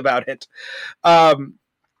something about it.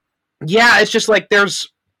 Yeah, it's just like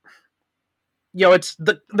there's it's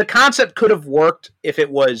the concept could have worked if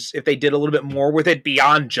if they did a little bit more with it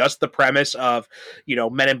beyond just the premise of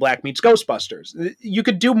Men in Black meets Ghostbusters. You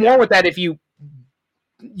could do more with that if you've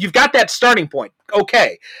got that starting point,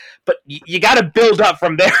 okay, but you got to build up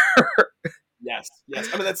from there. Yes, yes.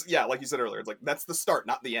 I mean, that's like you said earlier. It's like that's the start,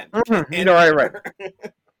 not the end. You can't Mm-hmm. end Right.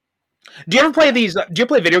 Do you ever play these? Do you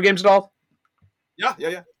play video games at all?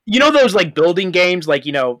 Yeah. You know those like building games, like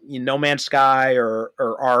No Man's Sky or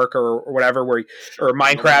Ark or whatever, or Sure. No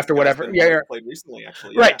Man's Minecraft or Sky's whatever. been one Yeah. I've played recently,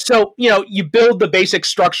 actually. Yeah. Right. So you build the basic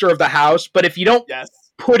structure of the house, but if you don't Yes.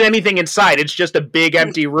 put anything inside, it's just a big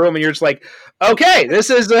empty room, and you're just like, okay, this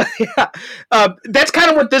is yeah. That's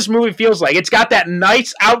kind of what this movie feels like. It's got that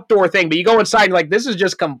nice outdoor thing, but you go inside, and you're like, this is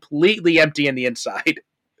just completely empty in the inside.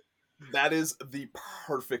 That is the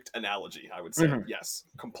perfect analogy, I would say. Mm-hmm. Yes,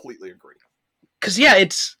 completely agree. Because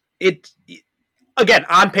it again,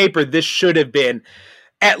 on paper, this should have been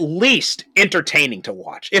at least entertaining to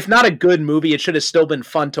watch. If not a good movie, it should have still been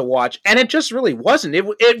fun to watch, and it just really wasn't.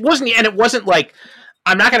 It wasn't, and it wasn't like,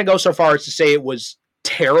 I'm not going to go so far as to say it was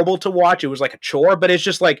terrible to watch. It was like a chore, but it's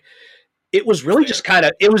just like it was really just kind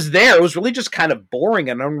of it was there. It was really just kind of boring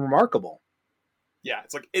and unremarkable. Yeah,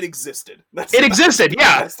 it's like it existed. It existed,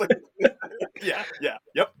 yeah. Like, yeah,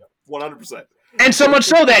 yep, 100%. And so much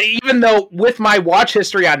so that even though with my watch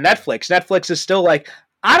history on Netflix is still like,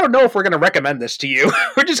 I don't know if we're going to recommend this to you.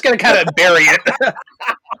 We're just going to kind of bury it.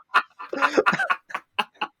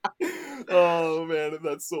 Oh man,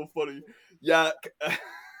 that's so funny. Yeah,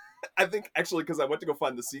 I think actually because I went to go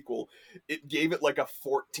find the sequel, it gave it like a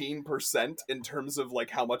 14% in terms of like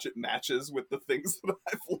how much it matches with the things that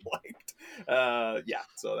I've liked. Yeah,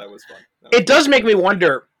 so that was fun. It does make me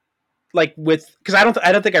wonder, like because I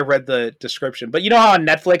don't think I read the description, but you know how on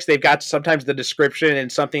Netflix they've got sometimes the description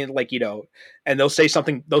and something like and they'll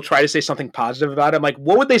try to say something positive about it. I'm like,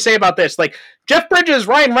 what would they say about this? Like Jeff Bridges,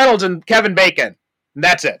 Ryan Reynolds, and Kevin Bacon. And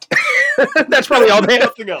that's it. That's probably all they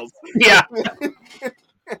have. Nothing else. Yeah.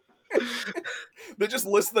 They just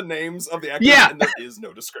list the names of the actors, and there is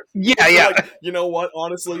no description. Yeah. Like, you know what?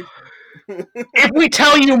 Honestly, if we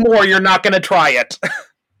tell you more, you're not going to try it.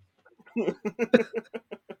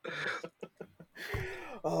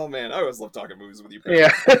 Oh man, I always love talking movies with you.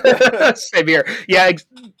 Yeah, same here. Yeah,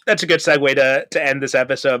 that's a good segue to end this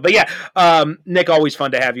episode. But yeah, Nick, always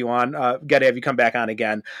fun to have you on. Got to have you come back on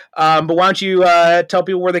again. But why don't you tell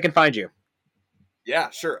people where they can find you?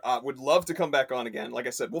 Yeah, sure. Would love to come back on again. Like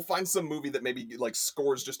I said, we'll find some movie that maybe like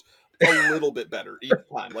scores just a little bit better each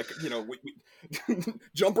time. Like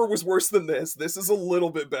Jumper was worse than this. This is a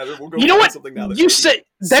little bit better. We'll go. You know what? Something now that you said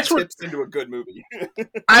that's tips what into a good movie.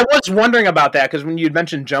 I was wondering about that because when you'd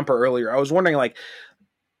mentioned Jumper earlier, I was wondering like,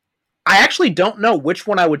 I actually don't know which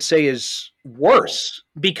one I would say is worse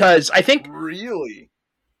because I think really.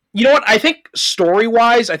 You know what? I think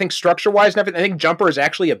story-wise, I think structure-wise, and everything, I think Jumper is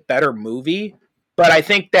actually a better movie. But I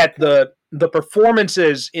think that the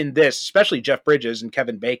performances in this, especially Jeff Bridges and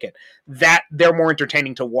Kevin Bacon, that they're more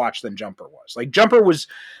entertaining to watch than Jumper was. Like Jumper's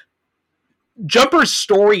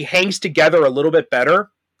story hangs together a little bit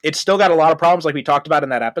better. It's still got a lot of problems, like we talked about in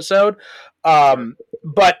that episode.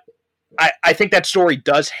 But I think that story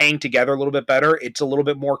does hang together a little bit better. It's a little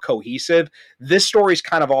bit more cohesive. This story's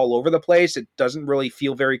kind of all over the place. It doesn't really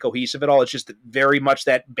feel very cohesive at all. It's just very much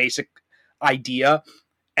that basic idea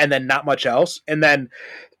and then not much else. And then,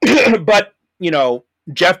 but,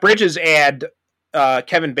 Jeff Bridges and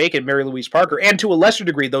Kevin Bacon, Mary Louise Parker, and to a lesser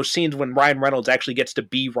degree, those scenes when Ryan Reynolds actually gets to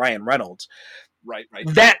be Ryan Reynolds. Right.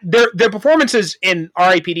 That their performances in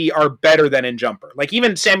R.I.P.D. are better than in Jumper. Like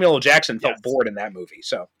even Samuel L. Jackson felt bored in that movie.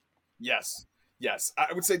 So yes,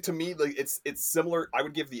 I would say to me like it's similar. I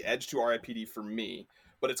would give the edge to R.I.P.D. for me,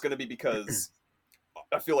 but it's going to be because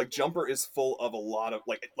I feel like Jumper is full of a lot of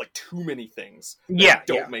like too many things that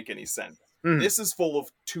don't make any sense. This is full of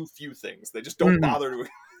too few things. They just don't bother to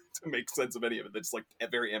make sense of any of it. It's like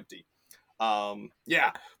very empty.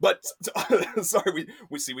 But sorry,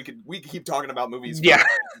 we keep talking about movies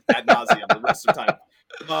ad nauseum the rest of the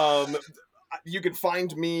time. You can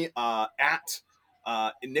find me at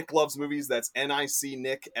Nick Loves Movies. That's NIC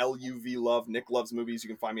Nick LUV Love. Nick Loves Movies. You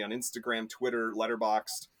can find me on Instagram, Twitter,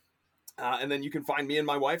 Letterboxd. And then you can find me and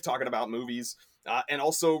my wife talking about movies and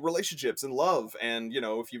also relationships and love. And,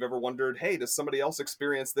 if you've ever wondered, hey, does somebody else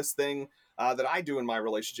experience this thing that I do in my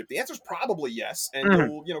relationship? The answer is probably yes.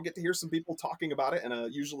 And you'll get to hear some people talking about it in a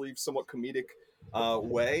usually somewhat comedic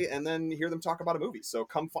way and then hear them talk about a movie. So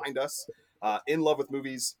come find us. In Love with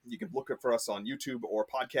Movies. You can look for us on YouTube or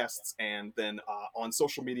podcasts. And then on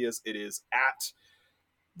social medias, it is at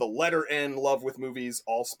the letter N Love with Movies,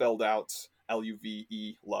 all spelled out.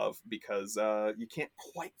 LUVE love, because you can't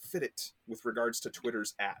quite fit it with regards to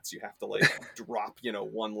Twitter's ats. You have to like drop,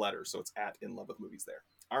 one letter. So it's at In Love with Movies there.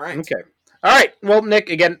 All right. Okay. All right. Well, Nick,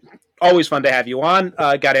 again, always fun to have you on.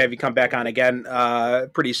 Got to have you come back on again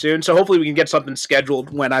pretty soon. So hopefully we can get something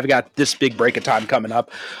scheduled when I've got this big break of time coming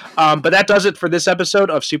up. But that does it for this episode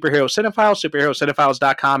of Superhero Cinephiles.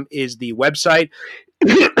 SuperheroCinephiles.com is the website.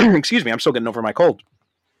 Excuse me, I'm still getting over my cold.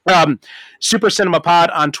 Super Cinema Pod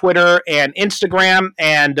on Twitter and Instagram,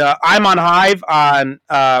 and I'm on Hive on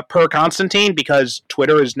Per Constantine, because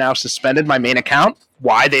Twitter has now suspended my main account.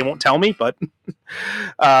 Why, they won't tell me, but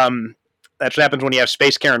that's what happens when you have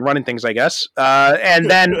Space Karen running things, I guess. And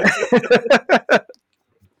then,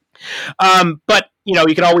 but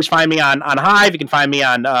you can always find me on Hive. You can find me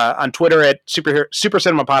on Twitter at Super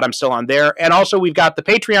Cinema Pod. I'm still on there, and also we've got the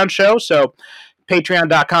Patreon show. So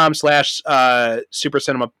patreon.com/superhero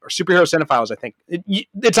cinephiles. I think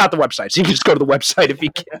it's not the website, so you can just go to the website if you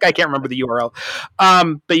I can't remember the URL.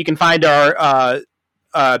 But you can find our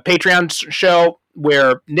Patreon show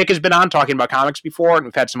where Nick has been on talking about comics before, and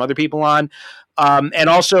we've had some other people on. And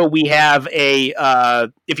also we have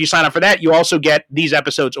if you sign up for that, you also get these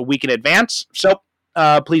episodes a week in advance. So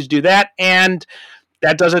please do that. And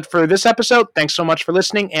that does it for this episode. Thanks so much for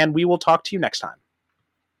listening, and we will talk to you next time.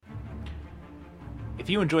 If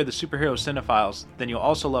you enjoy the Superhero Cinephiles, then you'll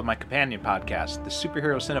also love my companion podcast, the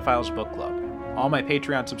Superhero Cinephiles Book Club. All my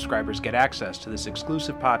Patreon subscribers get access to this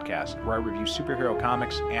exclusive podcast where I review superhero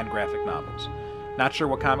comics and graphic novels. Not sure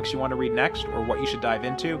what comics you want to read next or what you should dive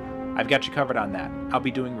into? I've got you covered on that. I'll be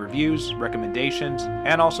doing reviews, recommendations,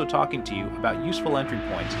 and also talking to you about useful entry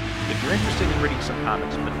points if you're interested in reading some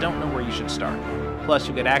comics but don't know where you should start. Plus,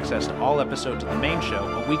 you'll get access to all episodes of the main show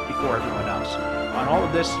a week before everyone else. On all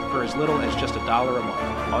of this for as little as just $1 a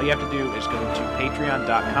month. All you have to do is go to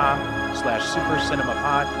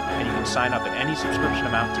patreon.com/supercinemapod, and you can sign up at any subscription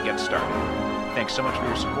amount to get started. Thanks so much for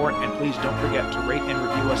your support, and please don't forget to rate and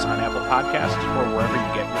review us on Apple Podcasts or wherever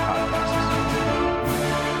you get your podcasts.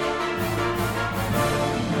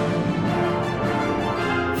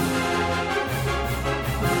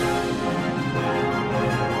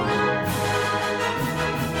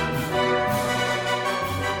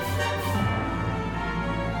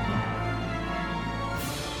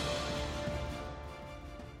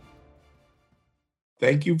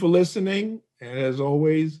 Thank you for listening. And as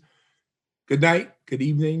always, good night, good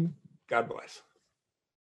evening. God bless.